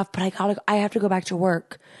cut you off, but I have to go back to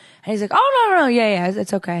work. And he's like, oh no, yeah,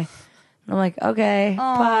 it's okay. And I'm like, okay,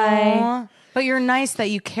 bye. But you're nice that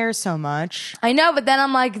you care so much. I know, but then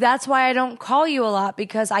I'm like, that's why I don't call you a lot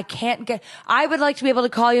because I would like to be able to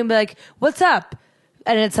call you and be like, what's up?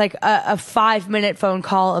 And it's like a 5-minute phone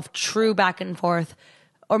call of true back and forth,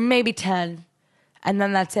 or maybe 10. And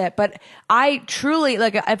then that's it. But I truly,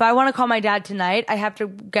 like, if I want to call my dad tonight, I have to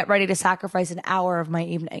get ready to sacrifice an hour of my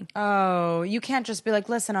evening. Oh, you can't just be like,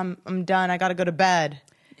 listen, I'm done. I got to go to bed.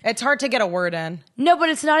 It's hard to get a word in. No, but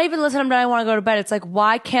it's not even, listen, I'm done, I want to go to bed. It's like,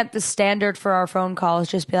 why can't the standard for our phone calls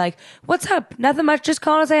just be like, what's up? Nothing much, just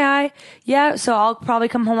call and say hi. Yeah, so I'll probably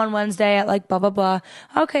come home on Wednesday at like blah, blah, blah.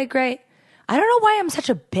 Okay, great. I don't know why I'm such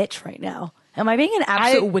a bitch right now. Am I being an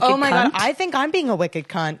absolute wicked cunt? Oh my God, I think I'm being a wicked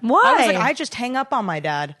cunt. Why? I was like, I just hang up on my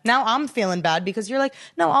dad. Now I'm feeling bad because you're like,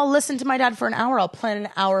 no, I'll listen to my dad for an hour. I'll plan an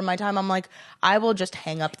hour of my time. I'm like, I will just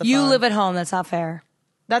hang up the phone. You live at home, that's not fair.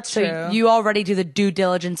 That's So true. you already do the due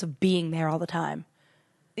diligence of being there all the time.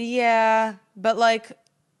 Yeah, but like,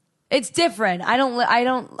 It's different. I only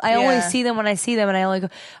Yeah. see them when I see them, and I only go.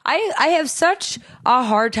 I have such a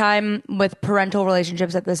hard time with parental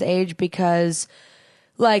relationships at this age because,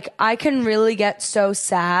 like, I can really get so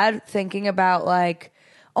sad thinking about like,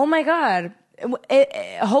 oh my God.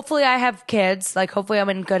 Hopefully I have kids. Like, hopefully I'm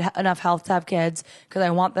in good enough health to have kids because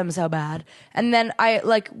I want them so bad. And then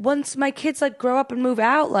once my kids like grow up and move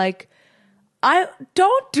out, like, I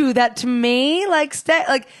don't do that to me. Like,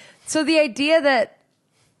 so the idea that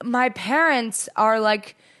my parents are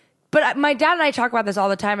like, but my dad and I talk about this all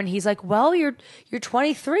the time, and he's like, well, you're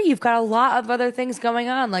 23. You've got a lot of other things going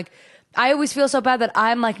on. Like, I always feel so bad that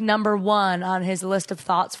I'm like number one on his list of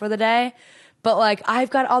thoughts for the day. But like,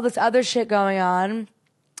 I've got all this other shit going on,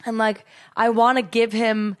 and like, I want to give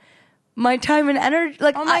him my time and energy.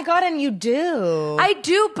 Like, oh my God, and you do. I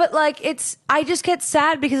do, but like, I just get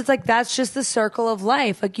sad because it's like, that's just the circle of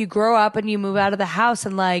life. Like, you grow up and you move out of the house,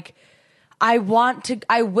 and like, I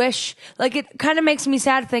wish, like, it kind of makes me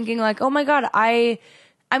sad thinking like, oh my God, I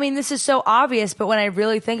mean, this is so obvious, but when I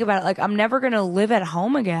really think about it, like, I'm never going to live at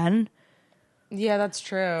home again. Yeah, that's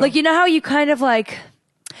true. Like, you know how you kind of like,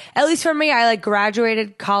 at least for me, I like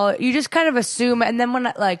graduated college. You just kind of assume, and then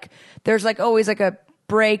when like, there's like always like a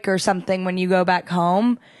break or something when you go back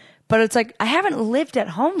home. But it's like, I haven't lived at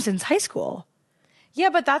home since high school. Yeah,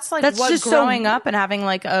 but that's like what just growing up and having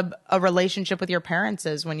like a relationship with your parents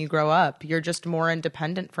is when you grow up. You're just more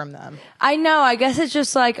independent from them. I know. I guess it's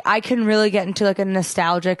just like I can really get into like a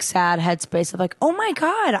nostalgic, sad headspace of like, oh my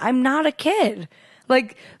God, I'm not a kid.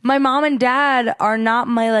 Like my mom and dad are not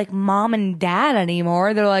my like mom and dad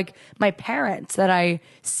anymore. They're like my parents that I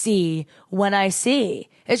see when I see.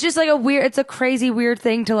 It's just like it's a crazy weird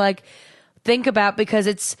thing to like think about because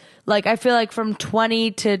it's like, I feel like from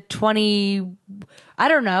 20 to 20, I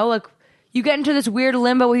don't know, like you get into this weird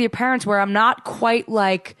limbo with your parents where I'm not quite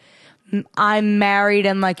like I'm married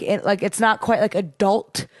and like it's not quite like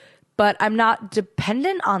adult, but I'm not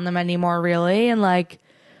dependent on them anymore really. And like,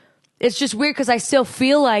 it's just weird because I still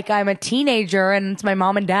feel like I'm a teenager and it's my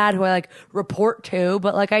mom and dad who I like report to,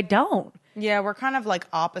 but like I don't. Yeah, we're kind of like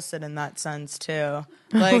opposite in that sense too.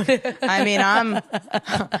 Like, I mean,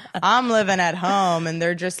 I'm living at home and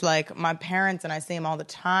they're just like my parents and I see them all the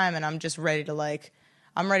time and I'm just ready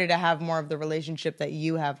to have more of the relationship that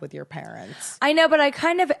you have with your parents. I know, but I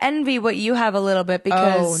kind of envy what you have a little bit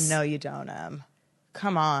because... Oh, no, you don't, Em.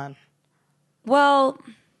 Come on. Well,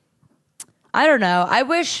 I don't know. I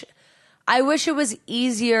wish it was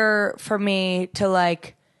easier for me to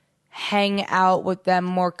like hang out with them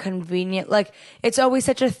more convenient. Like it's always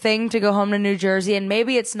such a thing to go home to New Jersey and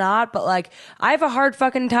maybe it's not, but like I have a hard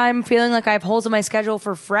fucking time feeling like I have holes in my schedule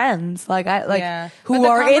for friends. Like who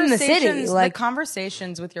are in the city. Like the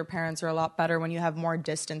conversations with your parents are a lot better when you have more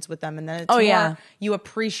distance with them and then it's you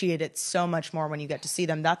appreciate it so much more when you get to see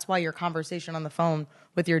them. That's why your conversation on the phone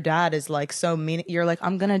with your dad is like so mean. You're like,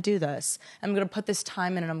 I'm going to do this. I'm going to put this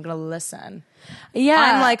time in and I'm going to listen. Yeah.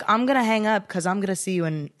 I'm like, I'm going to hang up because I'm going to see you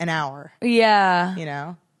in an hour. Yeah. You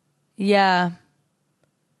know? Yeah.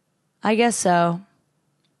 I guess so.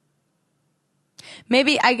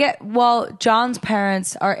 Maybe John's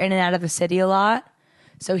parents are in and out of the city a lot.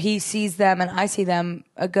 So he sees them and I see them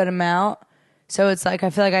a good amount. So it's like, I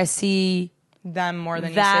feel like I see them more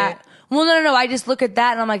than that. You see it. Well, no. I just look at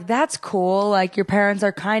that and I'm like, that's cool. Like your parents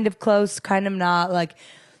are kind of close, kind of not. Like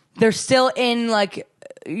they're still in like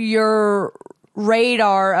your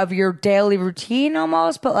radar of your daily routine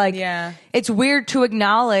almost. But like, yeah, it's weird to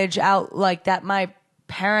acknowledge out like that my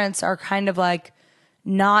parents are kind of like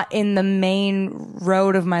not in the main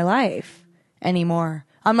road of my life anymore.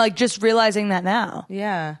 I'm like just realizing that now.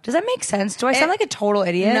 Yeah. Does that make sense? Do I sound like a total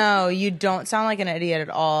idiot? No, you don't sound like an idiot at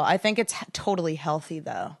all. I think it's totally healthy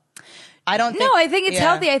though. I think it's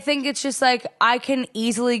healthy. I think it's just like I can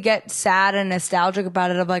easily get sad and nostalgic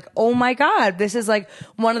about it. I'm like, oh my God, this is like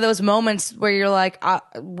one of those moments where you're like,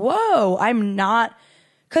 whoa, I'm not.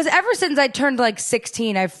 Because ever since I turned like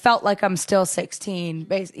 16, I felt like I'm still 16.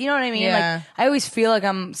 You know what I mean? Yeah. Like I always feel like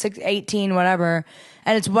I'm 18, whatever.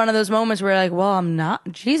 And it's one of those moments where you're like, well, I'm not.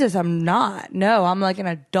 Jesus, I'm not. No, I'm like an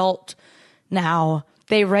adult now.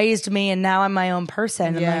 They raised me and now I'm my own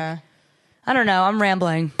person. Yeah. I'm like, I don't know. I'm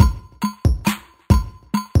rambling.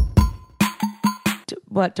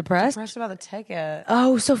 What, depressed? Depressed about the ticket.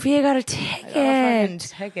 Oh, Sophia got a ticket. I got a fucking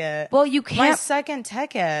ticket. Well, you can't. My second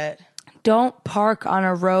ticket. Don't park on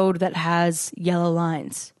a road that has yellow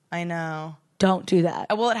lines. I know. Don't do that.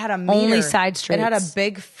 Well, it had a meter. Only side streets. It had a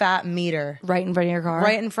big fat meter. Right in front of your car?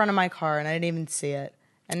 Right in front of my car, and I didn't even see it.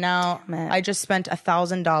 And now I just spent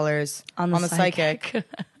 $1,000 on the psychic.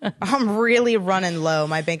 I'm really running low.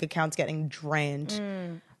 My bank account's getting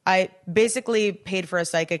drained. I basically paid for a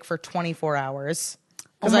psychic for 24 hours.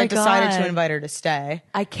 Because I decided to invite her to stay.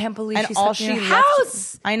 I can't believe and she all slept in she your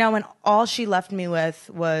house. I know, and all she left me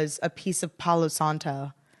with was a piece of Palo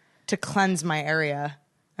Santo to cleanse my area.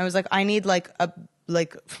 I was like, I need like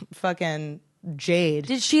fucking jade.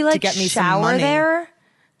 Did she like to get me shower some money. there?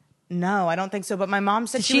 No, I don't think so. But my mom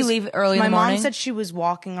said Did she leave early in the morning? My mom said she was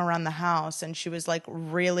walking around the house and she was like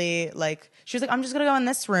really like she was like, I'm just gonna go in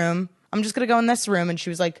this room. I'm just gonna go in this room. And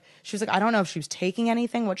she was like, I don't know if she was taking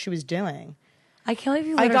anything, what she was doing. I can't believe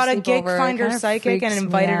you let I her got a sleep gig over. finder It psychic and freaks me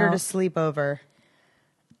invited her out. to sleep over.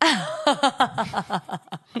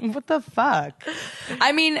 What the fuck?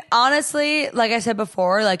 I mean, honestly, like I said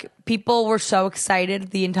before, like people were so excited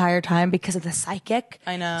the entire time because of the psychic.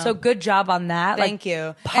 I know. So good job on that. Thank like,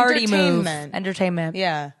 you. Party move. Entertainment. Entertainment.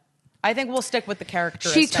 Yeah. I think we'll stick with the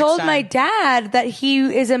characteristics. She told next my time. dad that he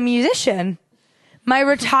is a musician. My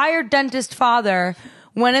retired dentist father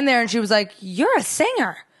went in there and she was like, you're a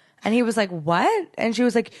singer. And he was like, what? And she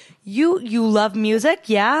was like, you love music?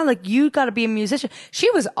 Yeah. Like you got to be a musician.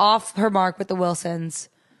 She was off her mark with the Wilsons.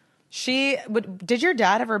 Did your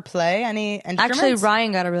dad ever play any instruments? Actually,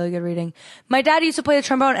 Ryan got a really good reading. My dad used to play the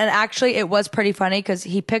trombone and actually it was pretty funny because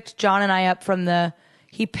he picked John and I up from the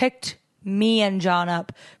he picked me and John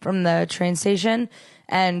up from the train station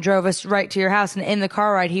and drove us right to your house. And in the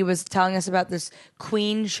car ride, he was telling us about this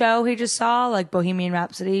Queen show he just saw, like Bohemian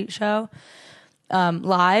Rhapsody show,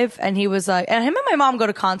 live. And he was like, and him and my mom go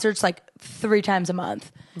to concerts like 3 times a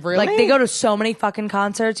month. Really? Like they go to so many fucking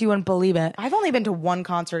concerts, you wouldn't believe it. I've only been to one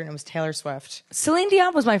concert and it was Taylor Swift. Celine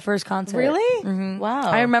Dion was my first concert. Really? Mm-hmm. Wow.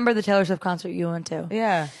 I remember the Taylor Swift concert you went to.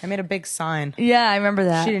 Yeah, I made a big sign. Yeah, I remember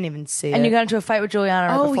that. She didn't even see it. And you got into a fight with Juliana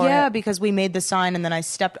right Oh before yeah, it. because we made the sign and then I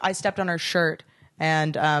stepped on her shirt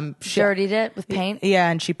and Dirtied it with paint? Yeah,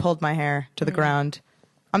 and she pulled my hair to the ground.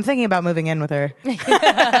 I'm thinking about moving in with her.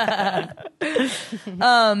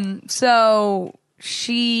 So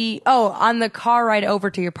on the car ride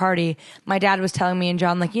over to your party, my dad was telling me and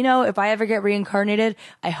John, like, if I ever get reincarnated,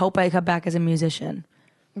 I hope I come back as a musician.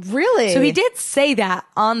 Really? So he did say that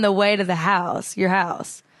on the way to your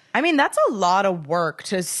house. I mean, that's a lot of work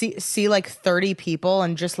to see like 30 people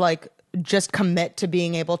and just commit to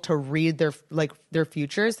being able to read their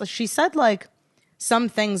futures. Like, she said like some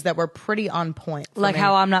things that were pretty on point. Like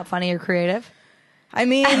how I'm not funny or creative. I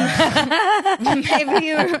mean,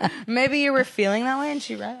 maybe you were feeling that way and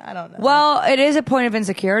she read. I don't know. Well, it is a point of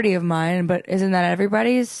insecurity of mine, but isn't that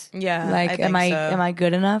everybody's? Yeah. Like, am I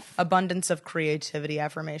good enough? Abundance of creativity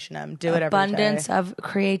affirmation. Do it every day. Abundance of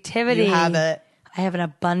creativity. You have it. I have an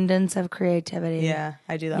abundance of creativity. Yeah,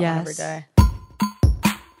 I do that one every day.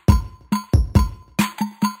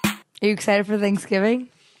 Are you excited for Thanksgiving?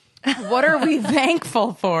 What are we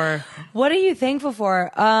thankful for? What are you thankful for?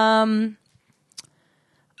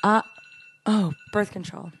 Birth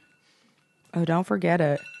control. Oh, don't forget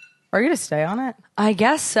it. Are you going to stay on it? I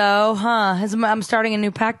guess so, huh? I'm starting a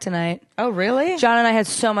new pack tonight. Oh, really? John and I had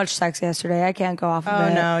so much sex yesterday. I can't go off of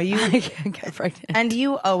it. Oh, no. I can't get pregnant. And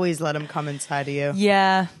you always let him come inside of you.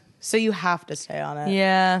 Yeah. So you have to stay on it.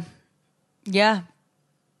 Yeah. Yeah.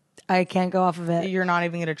 I can't go off of it. You're not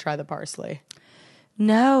even going to try the parsley.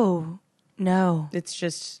 No. It's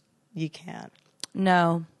just, you can't.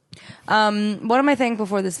 No. What am I thankful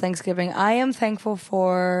for this Thanksgiving? I am thankful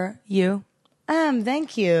for you.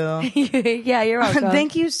 Thank you. Yeah, you're welcome.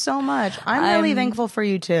 Thank you so much. I'm really thankful for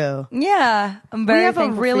you too. Yeah, I'm very We have a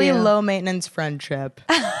thankful really for you. low maintenance friendship.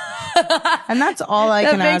 And that's all I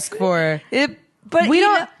can ask for. But we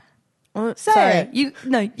you don't Sorry. it.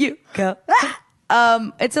 You go.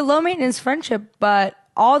 It's a low maintenance friendship, but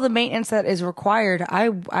all the maintenance that is required,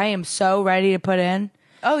 I am so ready to put in.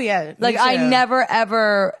 Oh yeah. Like, me I too. never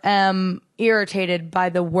ever am irritated by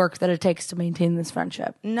the work that it takes to maintain this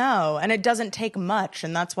friendship. No, and it doesn't take much,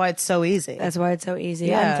 and that's why it's so easy. That's why it's so easy.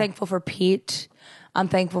 Yeah. I'm thankful for Pete. I'm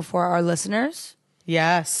thankful for our listeners.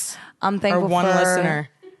 Yes. I'm thankful Our one for listener.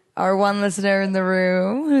 Our one listener in the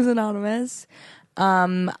room who's anonymous.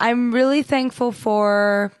 I'm really thankful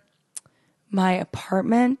for my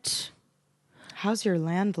apartment. How's your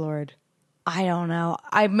landlord? I don't know.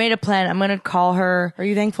 I made a plan. I'm going to call her. Are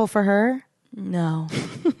you thankful for her? No.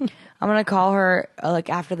 I'm going to call her like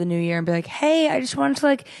after the new year and be like, hey, I just wanted to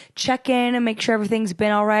like check in and make sure everything's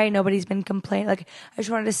been all right. Nobody's been complaining. Like, I just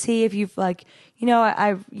wanted to see if you've like,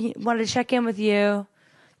 I wanted to check in with you.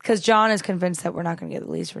 Because John is convinced that we're not going to get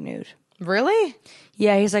the lease renewed. Really?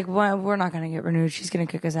 Yeah, he's like, well, we're not going to get renewed. She's going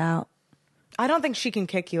to kick us out. I don't think she can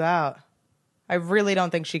kick you out. I really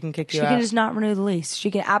don't think she can kick you She out. can just not renew the lease. She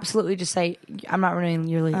can absolutely just say, I'm not renewing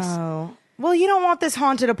your lease. Oh. Well, you don't want this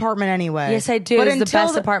haunted apartment anyway. Yes, I do. It's the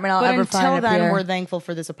best apartment I'll ever find But up until then, here. we're thankful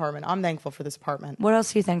for this apartment. I'm thankful for this apartment. What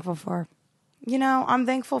else are you thankful for? I'm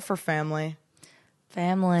thankful for family.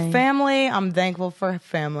 Family. Family, I'm thankful for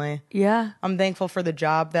family. Yeah. I'm thankful for the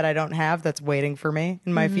job that I don't have that's waiting for me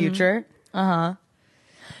in my future.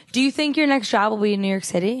 Do you think your next job will be in New York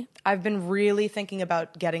City? I've been really thinking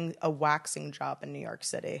about getting a waxing job in New York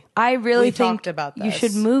City. I really We think talked about you this.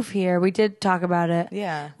 should move here. We did talk about it.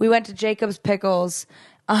 Yeah. We went to Jacob's Pickles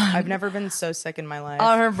I've never been so sick in my life.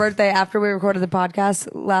 on her birthday after we recorded the podcast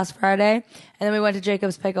last Friday. And then we went to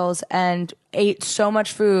Jacob's Pickles and ate so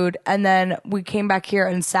much food. And then we came back here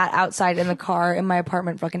and sat outside in the car in my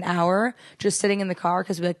apartment for like an hour, just sitting in the car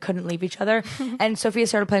because we like couldn't leave each other. And Sophia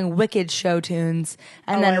started playing Wicked show tunes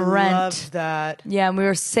and then I Rent. loved that. Yeah, and we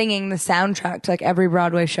were singing the soundtrack to like every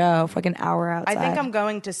Broadway show for like an hour outside. I think I'm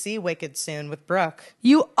going to see Wicked soon with Brooke.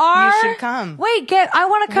 You are? You should come. Wait, I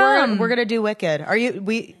want to come. We're gonna do Wicked.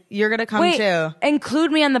 You're gonna come Wait, too.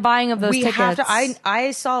 include me on the buying of those We tickets. have to.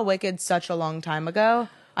 I saw Wicked such a long time ago.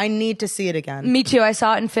 I need to see it again. Me too. I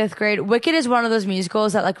saw it in 5th grade. Wicked is one of those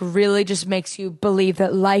musicals that like really just makes you believe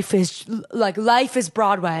that life is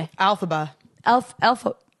Broadway. Alphaba.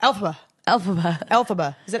 Alphaba.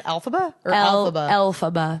 Is it Alphaba or Alphaba?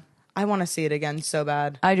 Alphaba. I want to see it again so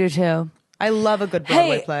bad. I do too. I love a good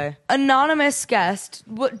Broadway play. Anonymous guest,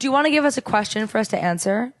 do you want to give us a question for us to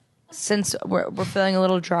answer? Since we're feeling a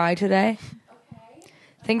little dry today. Okay.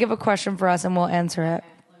 Think of a question for us and we'll answer it.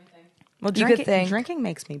 Well, drinking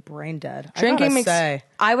makes me brain dead.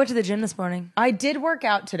 I went to the gym this morning. I did work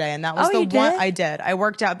out today, and that was the one I did. I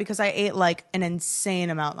worked out because I ate like an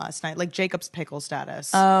insane amount last night, like Jacob's pickle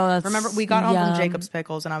status. Oh, that's remember we got home from Jacob's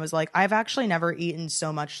pickles, and I was like, I've actually never eaten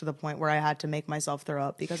so much to the point where I had to make myself throw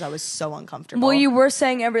up because I was so uncomfortable. Well, you were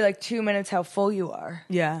saying every like 2 minutes how full you are.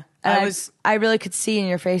 Yeah, and I really could see in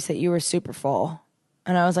your face that you were super full.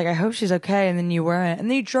 And I was like, I hope she's okay. And then you weren't. And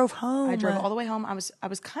then you drove home. I drove all the way home. I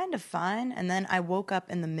was kind of fine. And then I woke up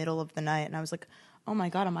in the middle of the night and I was like, oh my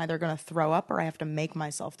God, I'm either going to throw up or I have to make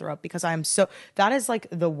myself throw up because that is like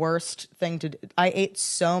the worst thing to do. I ate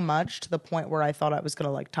so much to the point where I thought I was going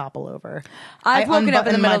to like topple over. I've woken up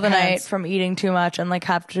in the middle of the night from eating too much and like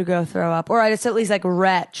have to go throw up. Or I just at least like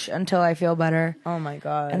retch until I feel better. Oh my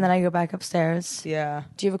God. And then I go back upstairs. Yeah.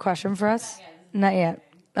 Do you have a question for us? Not yet.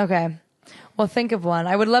 Okay. Well, think of one.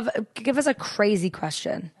 I would love, give us a crazy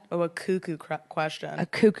question. Oh, a cuckoo question. A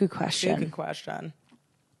cuckoo question. Cuckoo question.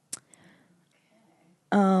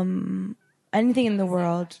 Anything in the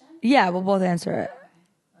world. Yeah, we'll both answer it.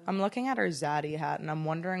 I'm looking at her Zaddy hat and I'm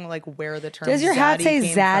wondering like where the term Does your hat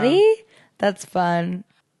say Zaddy? That's fun.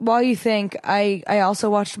 While you think, I also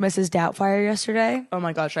watched Mrs. Doubtfire yesterday. Oh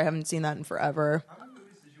my gosh, I haven't seen that in forever.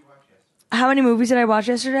 How many movies did I watch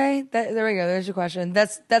yesterday? There we go. There's your question.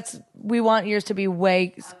 We want yours to be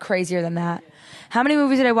way crazier than that. How many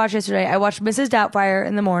movies did I watch yesterday? I watched Mrs. Doubtfire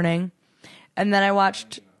in the morning, and then I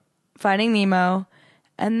watched Finding Nemo,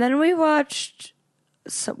 and then we watched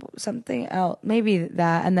something else, maybe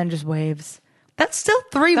that, and then just Waves. That's still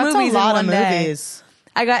 3 movies That's a lot in one of day. movies.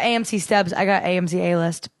 I got AMC Stubs. I got AMC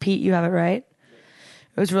A-List. Pete, you have it right.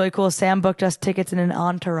 It was really cool. Sam booked us tickets in an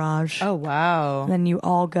entourage. Oh, wow. And then you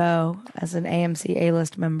all go as an AMC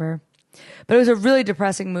A-List member. But it was a really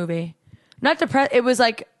depressing movie. Not depressed. It was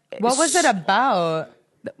like... What was it about?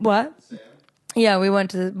 What? Yeah, we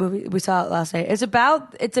went to the movie. We saw it last night. It's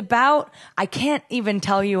about... I can't even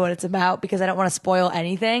tell you what it's about because I don't want to spoil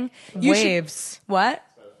anything. Waves. What?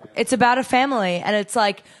 It's about a family. And it's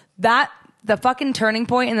like that... The fucking turning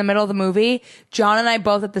point in the middle of the movie, John and I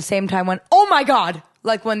both at the same time went, oh my God!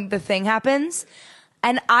 Like when the thing happens.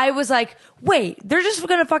 And I was like, wait, they're just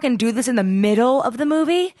gonna fucking do this in the middle of the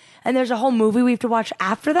movie? And there's a whole movie we have to watch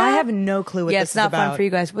after that? I have no clue what this is about. Yeah, it's not fun for you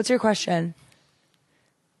guys. What's your question?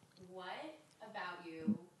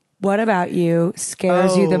 What about you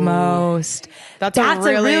scares you the most? That's a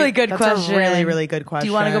really good question. A really, really good question.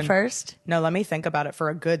 Do you want to go first? No, let me think about it for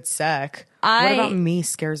a good sec. What about me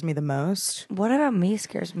scares me the most? What about me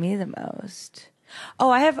scares me the most?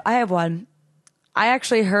 Oh, I have one. I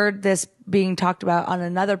actually heard this being talked about on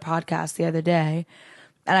another podcast the other day,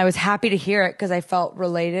 and I was happy to hear it because I felt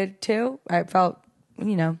related to. I felt,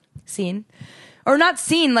 seen. Or not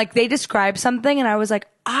seen, like they described something and I was like,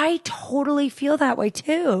 I totally feel that way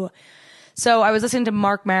too. So I was listening to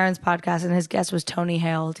Mark Maron's podcast and his guest was Tony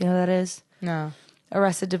Hale. Do you know who that is? No.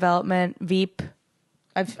 Arrested Development, Veep.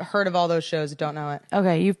 I've heard of all those shows, don't know it.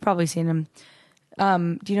 Okay, you've probably seen him.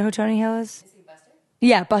 Do you know who Tony Hale is? Is he Buster?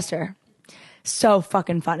 Yeah, Buster. So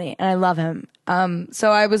fucking funny and I love him.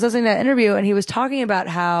 So I was listening to that interview and he was talking about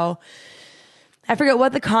how, I forget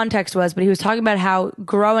what the context was, but he was talking about how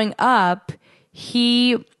growing up,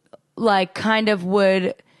 he like kind of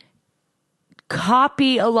would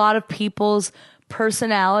copy a lot of people's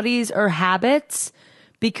personalities or habits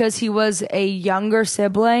because he was a younger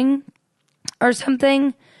sibling or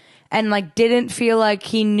something and like didn't feel like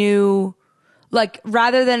he knew, like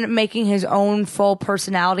rather than making his own full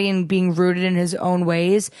personality and being rooted in his own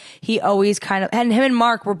ways, he always kind of, and him and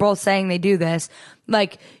Mark were both saying they do this,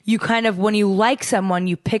 like you kind of, when you like someone,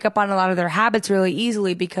 you pick up on a lot of their habits really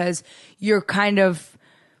easily because you're kind of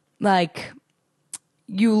like,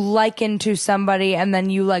 you liken to somebody and then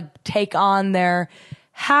you like take on their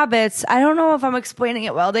habits. I don't know if I'm explaining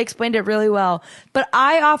it well. They explained it really well. But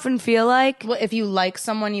I often feel like... Well, if you like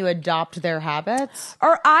someone, you adopt their habits?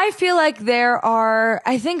 Or I feel like there are...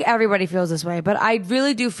 I think everybody feels this way, but I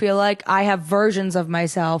really do feel like I have versions of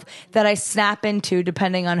myself that I snap into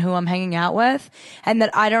depending on who I'm hanging out with. And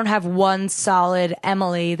that I don't have one solid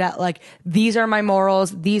Emily that like, these are my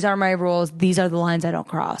morals, these are my rules, these are the lines I don't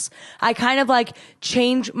cross. I kind of like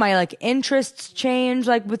change my like interests change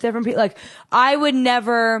like with different people. Like I would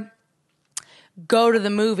never go to the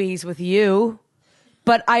movies with you,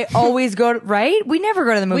 but I always go to, right? We never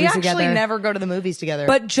go to the movies together. We actually never go to the movies together.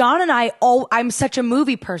 But John and I'm such a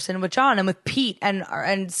movie person with John and with Pete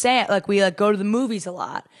and Sam. Like we like go to the movies a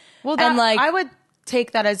lot. Well, and like I would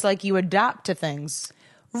take that as like you adapt to things.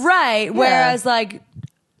 Right. Whereas like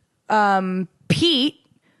Pete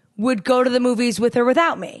would go to the movies with or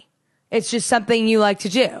without me. It's just something you like to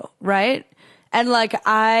do, right? And like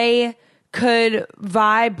I could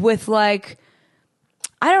vibe with like,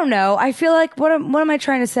 I don't know. I feel like what am I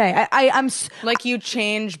trying to say? I'm like you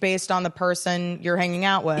change based on the person you're hanging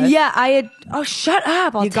out with. Yeah, oh shut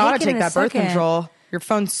up. You gotta take that birth control. Your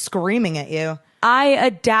phone's screaming at you. I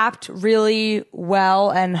adapt really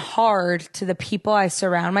well and hard to the people I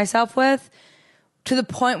surround myself with, to the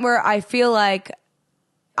point where I feel like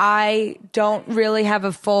I don't really have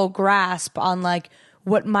a full grasp on like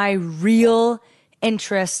what my real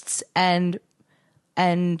interests and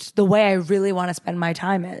the way I really want to spend my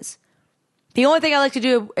time is. The only thing I like to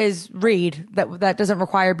do is read that doesn't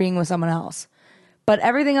require being with someone else. But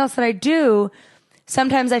everything else that I do,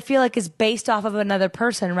 sometimes I feel like is based off of another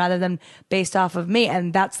person rather than based off of me.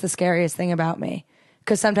 And that's the scariest thing about me.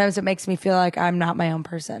 Because sometimes it makes me feel like I'm not my own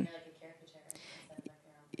person.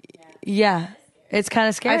 Yeah. It's kind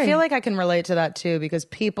of scary. I feel like I can relate to that too, because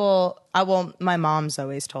my mom's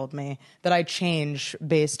always told me that I change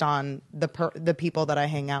based on the people that I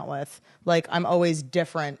hang out with. Like I'm always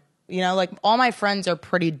different, you know, like all my friends are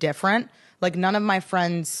pretty different. Like none of my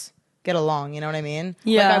friends get along, you know what I mean?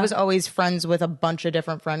 Yeah. Like I was always friends with a bunch of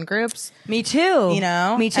different friend groups. Me too. You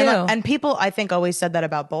know? Me too. And people, I think, always said that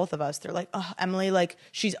about both of us. They're like, oh, Emily, like,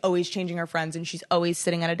 she's always changing her friends and she's always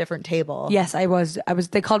sitting at a different table. Yes, I was.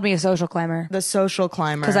 They called me a social climber. The social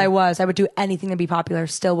climber. Because I would do anything to be popular,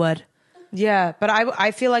 still would. Yeah, but I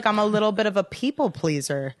feel like I'm a little bit of a people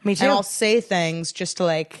pleaser. Me too. And I'll say things just to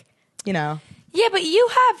like, you know. Yeah, but you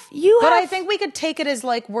have. But I think we could take it as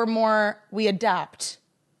like we adapt.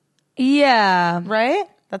 Yeah. Right?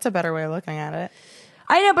 That's a better way of looking at it.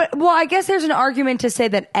 I know, but I guess there's an argument to say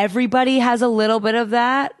that everybody has a little bit of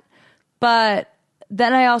that. But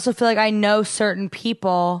then I also feel like I know certain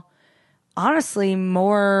people, honestly,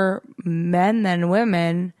 more men than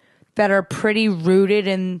women, that are pretty rooted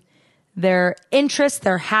in their interests,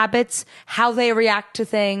 their habits, how they react to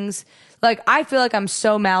things. Like, I feel like I'm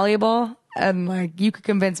so malleable, and like, you could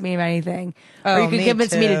convince me of anything. Or you could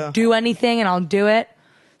convince me to do anything, and I'll do it.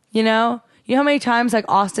 You know how many times like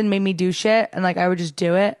Austin made me do shit and like I would just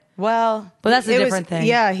do it? Well, but that's a different thing.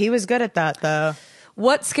 Yeah, he was good at that though.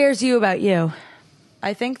 What scares you about you?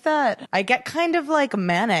 I think that I get kind of like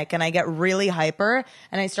manic and I get really hyper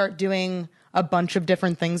and I start doing a bunch of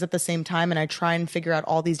different things at the same time and I try and figure out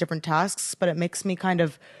all these different tasks, but it makes me kind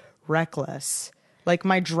of reckless. Like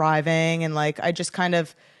my driving and like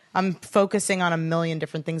I'm focusing on a million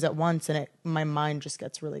different things at once and my mind just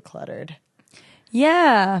gets really cluttered.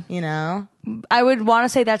 Yeah. You know? I would want to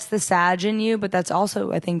say that's the Sag in you, but that's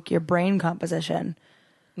also, I think, your brain composition.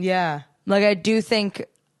 Yeah. Like, I do think,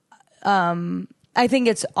 I think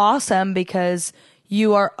it's awesome because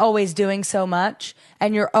you are always doing so much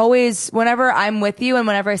and you're always, whenever I'm with you and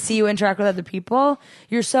whenever I see you interact with other people,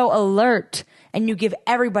 you're so alert and you give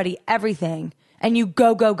everybody everything and you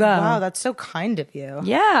go. Wow, that's so kind of you.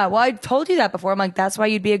 Yeah. Well, I told you that before. I'm like, that's why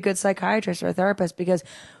you'd be a good psychiatrist or a therapist because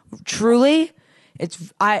truly,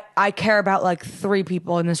 I care about like 3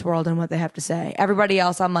 people in this world and what they have to say. Everybody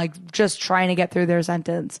else, I'm like just trying to get through their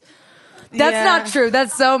sentence. That's not true.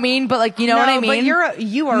 That's so mean, but like, you know what I mean? But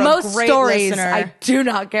you are most a great stories listener. I do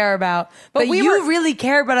not care about. But you really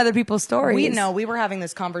care about other people's stories. We were having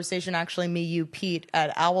this conversation, actually, me, you, Pete,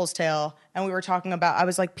 at Owl's Tail, and we were talking about, I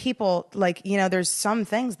was like, people, like, you know, there's some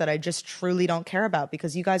things that I just truly don't care about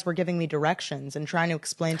because you guys were giving me directions and trying to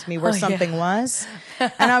explain to me where something was.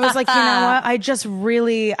 And I was like, you know what?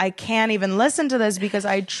 I can't even listen to this because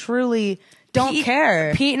I truly don't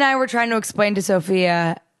care. Pete and I were trying to explain to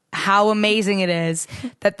Sophia how amazing it is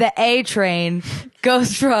that the A train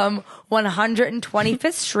goes from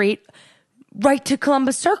 125th Street right to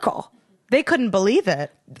Columbus Circle. They couldn't believe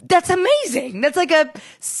it. That's amazing. That's like a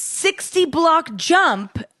 60-block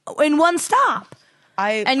jump in one stop.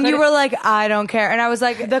 And you were like, I don't care. And I was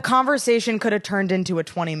like, the conversation could have turned into a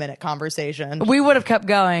 20-minute conversation. We would have kept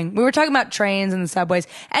going. We were talking about trains and the subways.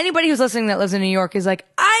 Anybody who's listening that lives in New York is like,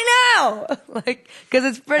 I know! Like, because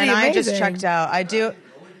it's pretty amazing. I just checked out. I do.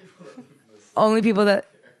 Only people that,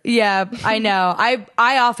 yeah, I know.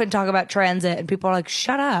 I often talk about transit and people are like,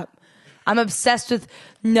 shut up. I'm obsessed with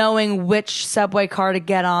knowing which subway car to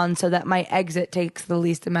get on so that my exit takes the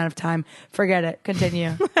least amount of time. Forget it.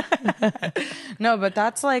 Continue. No, but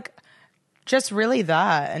that's like just really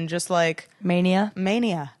that and just like mania.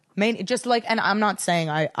 Just like, and I'm not saying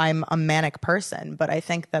I'm a manic person, but I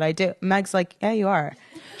think that I do. Meg's like, yeah, you are.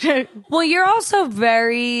 Well, you're also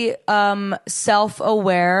very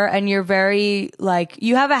self-aware, and you're very like,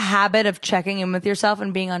 you have a habit of checking in with yourself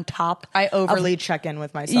and being on top. I overly check in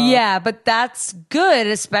with myself. Yeah, but that's good,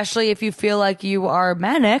 especially if you feel like you are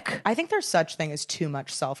manic. I think there's such thing as too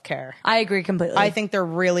much self-care. I agree completely. I think there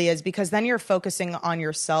really is, because then you're focusing on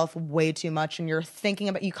yourself way too much, and you're thinking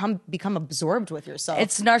about, become absorbed with yourself.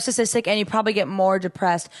 It's narcissistic, and you probably get more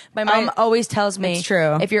depressed. My mom always tells me, it's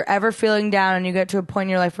true. If you're ever feeling down and you get to a point in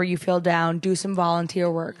your life where you feel down, do some volunteer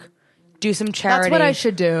work, do some charity. That's what I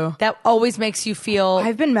should do. That always makes you feel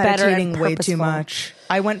I've been meditating way too purposeful. much.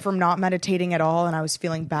 I went from not meditating at all, and I was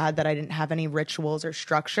feeling bad that I didn't have any rituals or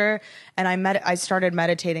structure, and I started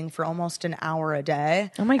meditating for almost an hour a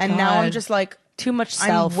day. Oh my God. And now I'm just like, too much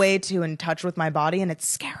self. I'm way too in touch with my body, and it's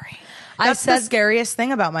scary. I That's said- the scariest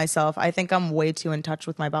thing about myself. I think I'm way too in touch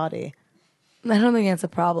with my body. I don't think that's a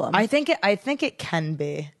problem. I think it can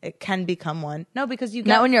be. It can become one. No, because you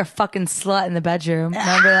Not when you're a fucking slut in the bedroom.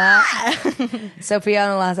 Remember that? Sophia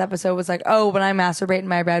on the last episode was like, oh, when I masturbate in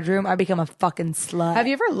my bedroom, I become a fucking slut. Have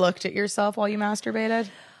you ever looked at yourself while you masturbated?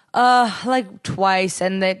 Like twice,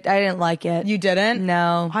 and I didn't like it. You didn't?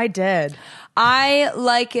 No. I did. I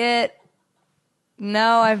like it.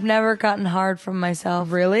 No, I've never gotten hard from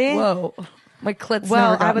myself. Really? Whoa. My clit's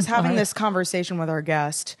Well, never I was gotten having hard. this conversation with our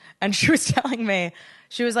guest, and she was telling me,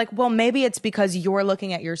 she was like, well, maybe it's because you're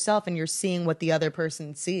looking at yourself and you're seeing what the other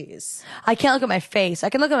person sees. I can't look at my face.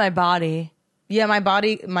 I can look at my body. Yeah, my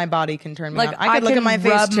body can turn me Like on. I could look at my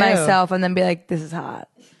face rub too. myself and then be like, this is hot.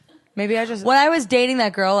 Maybe I just... When I was dating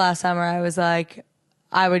that girl last summer, I was like,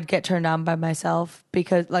 I would get turned on by myself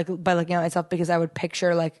because, like, by looking at myself, because I would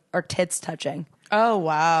picture like our tits touching. Oh,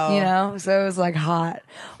 wow. You know, so it was like hot.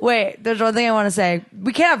 Wait, there's one thing I want to say.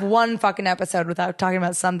 We can't have one fucking episode without talking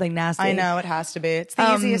about something nasty. I know, it has to be. It's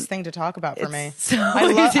the easiest thing to talk about for me. so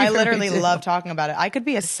I easy for me literally too. love talking about it. I could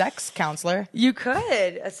be a sex counselor. You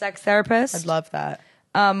could, a sex therapist. I'd love that.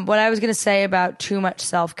 What I was going to say about too much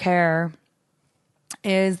self-care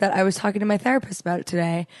is that I was talking to my therapist about it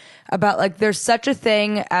today, about like there's such a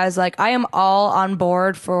thing as like I am all on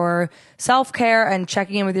board for self-care and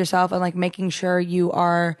checking in with yourself and like making sure you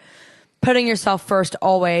are putting yourself first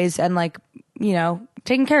always and like, you know,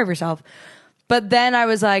 taking care of yourself. But then I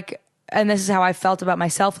was like, and this is how I felt about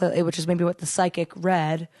myself lately, which is maybe what the psychic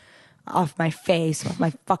read off my face, off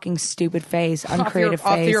my fucking stupid face, uncreative face.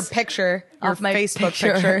 Off your picture, your off my Facebook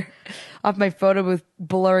picture. off my photo booth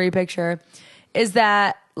blurry picture, is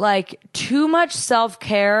that like too much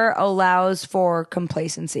self-care allows for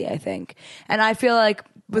complacency, I think. And I feel like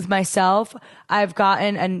with myself, I've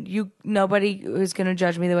gotten, and nobody is going to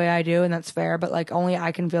judge me the way I do, and that's fair, but like only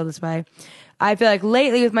I can feel this way. I feel like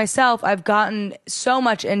lately with myself, I've gotten so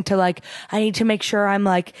much into like, I need to make sure I'm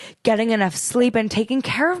like getting enough sleep and taking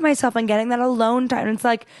care of myself and getting that alone time. And it's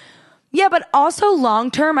like, yeah, but also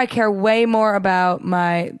long term, I care way more about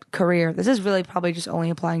my career. This is really probably just only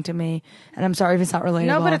applying to me. And I'm sorry if it's not relatable.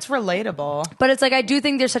 No, but it's relatable. But it's like, I do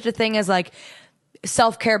think there's such a thing as like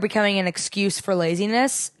self-care becoming an excuse for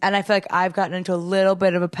laziness. And I feel like I've gotten into a little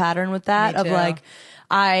bit of a pattern with that Me of too. like,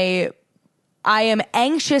 I am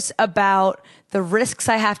anxious about the risks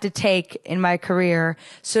I have to take in my career.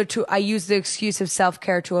 So I use the excuse of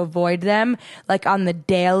self-care to avoid them, like on the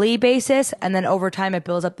daily basis. And then over time, it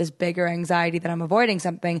builds up this bigger anxiety that I'm avoiding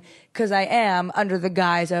something because I am under the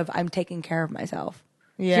guise of I'm taking care of myself.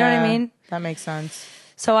 Yeah. Do you know what I mean? That makes sense.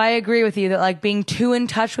 So I agree with you that like being too in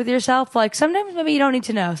touch with yourself, like sometimes maybe you don't need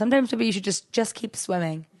to know. Sometimes maybe you should just keep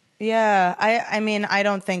swimming. Yeah. I mean, I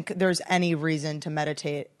don't think there's any reason to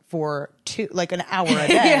meditate for an hour a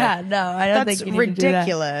day. Yeah, no, I don't That's think you need to do that.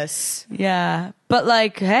 ridiculous. Yeah. But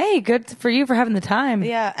like, hey, good for you for having the time.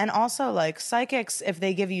 Yeah, and also like psychics, if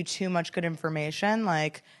they give you too much good information,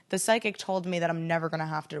 like the psychic told me that I'm never gonna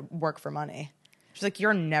have to work for money. She's like,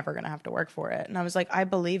 you're never gonna have to work for it, and I was like, I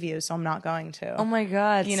believe you, so I'm not going to. Oh my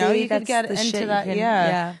God. You know, see, you could that's get the shit into you that. can-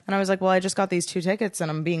 Yeah. And I was like, well, I just got these 2 tickets,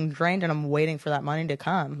 and I'm being drained, and I'm waiting for that money to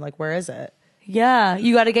come. Like, where is it? Yeah.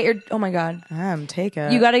 You got to get oh my God. Take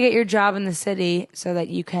it. You got to get your job in the city so that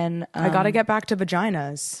you can. I got to get back to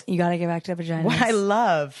vaginas. You got to get back to vaginas. What I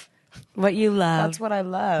love. What you love. That's what I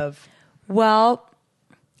love. Well,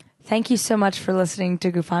 Thank you so much for listening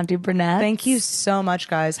to Gufanti Burnett. Thank you so much,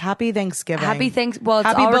 guys. Happy Thanksgiving. Well,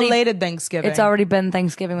 happy belated Thanksgiving. It's already been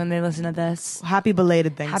Thanksgiving when they listen to this. Happy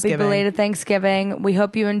belated Thanksgiving. Happy belated Thanksgiving. We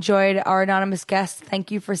hope you enjoyed our anonymous guest.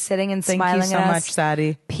 Thank you for sitting and smiling at us. Thank you so much,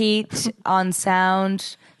 Sadie. Pete on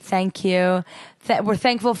sound. Thank you. We're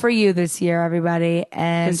thankful for you this year, everybody.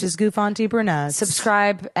 And this is Gufanti Burnett.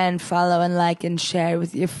 Subscribe and follow and like and share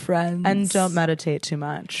with your friends. And don't meditate too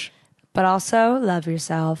much. But also, love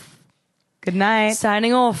yourself. Good night.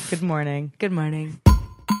 Signing off. Good morning. Good morning.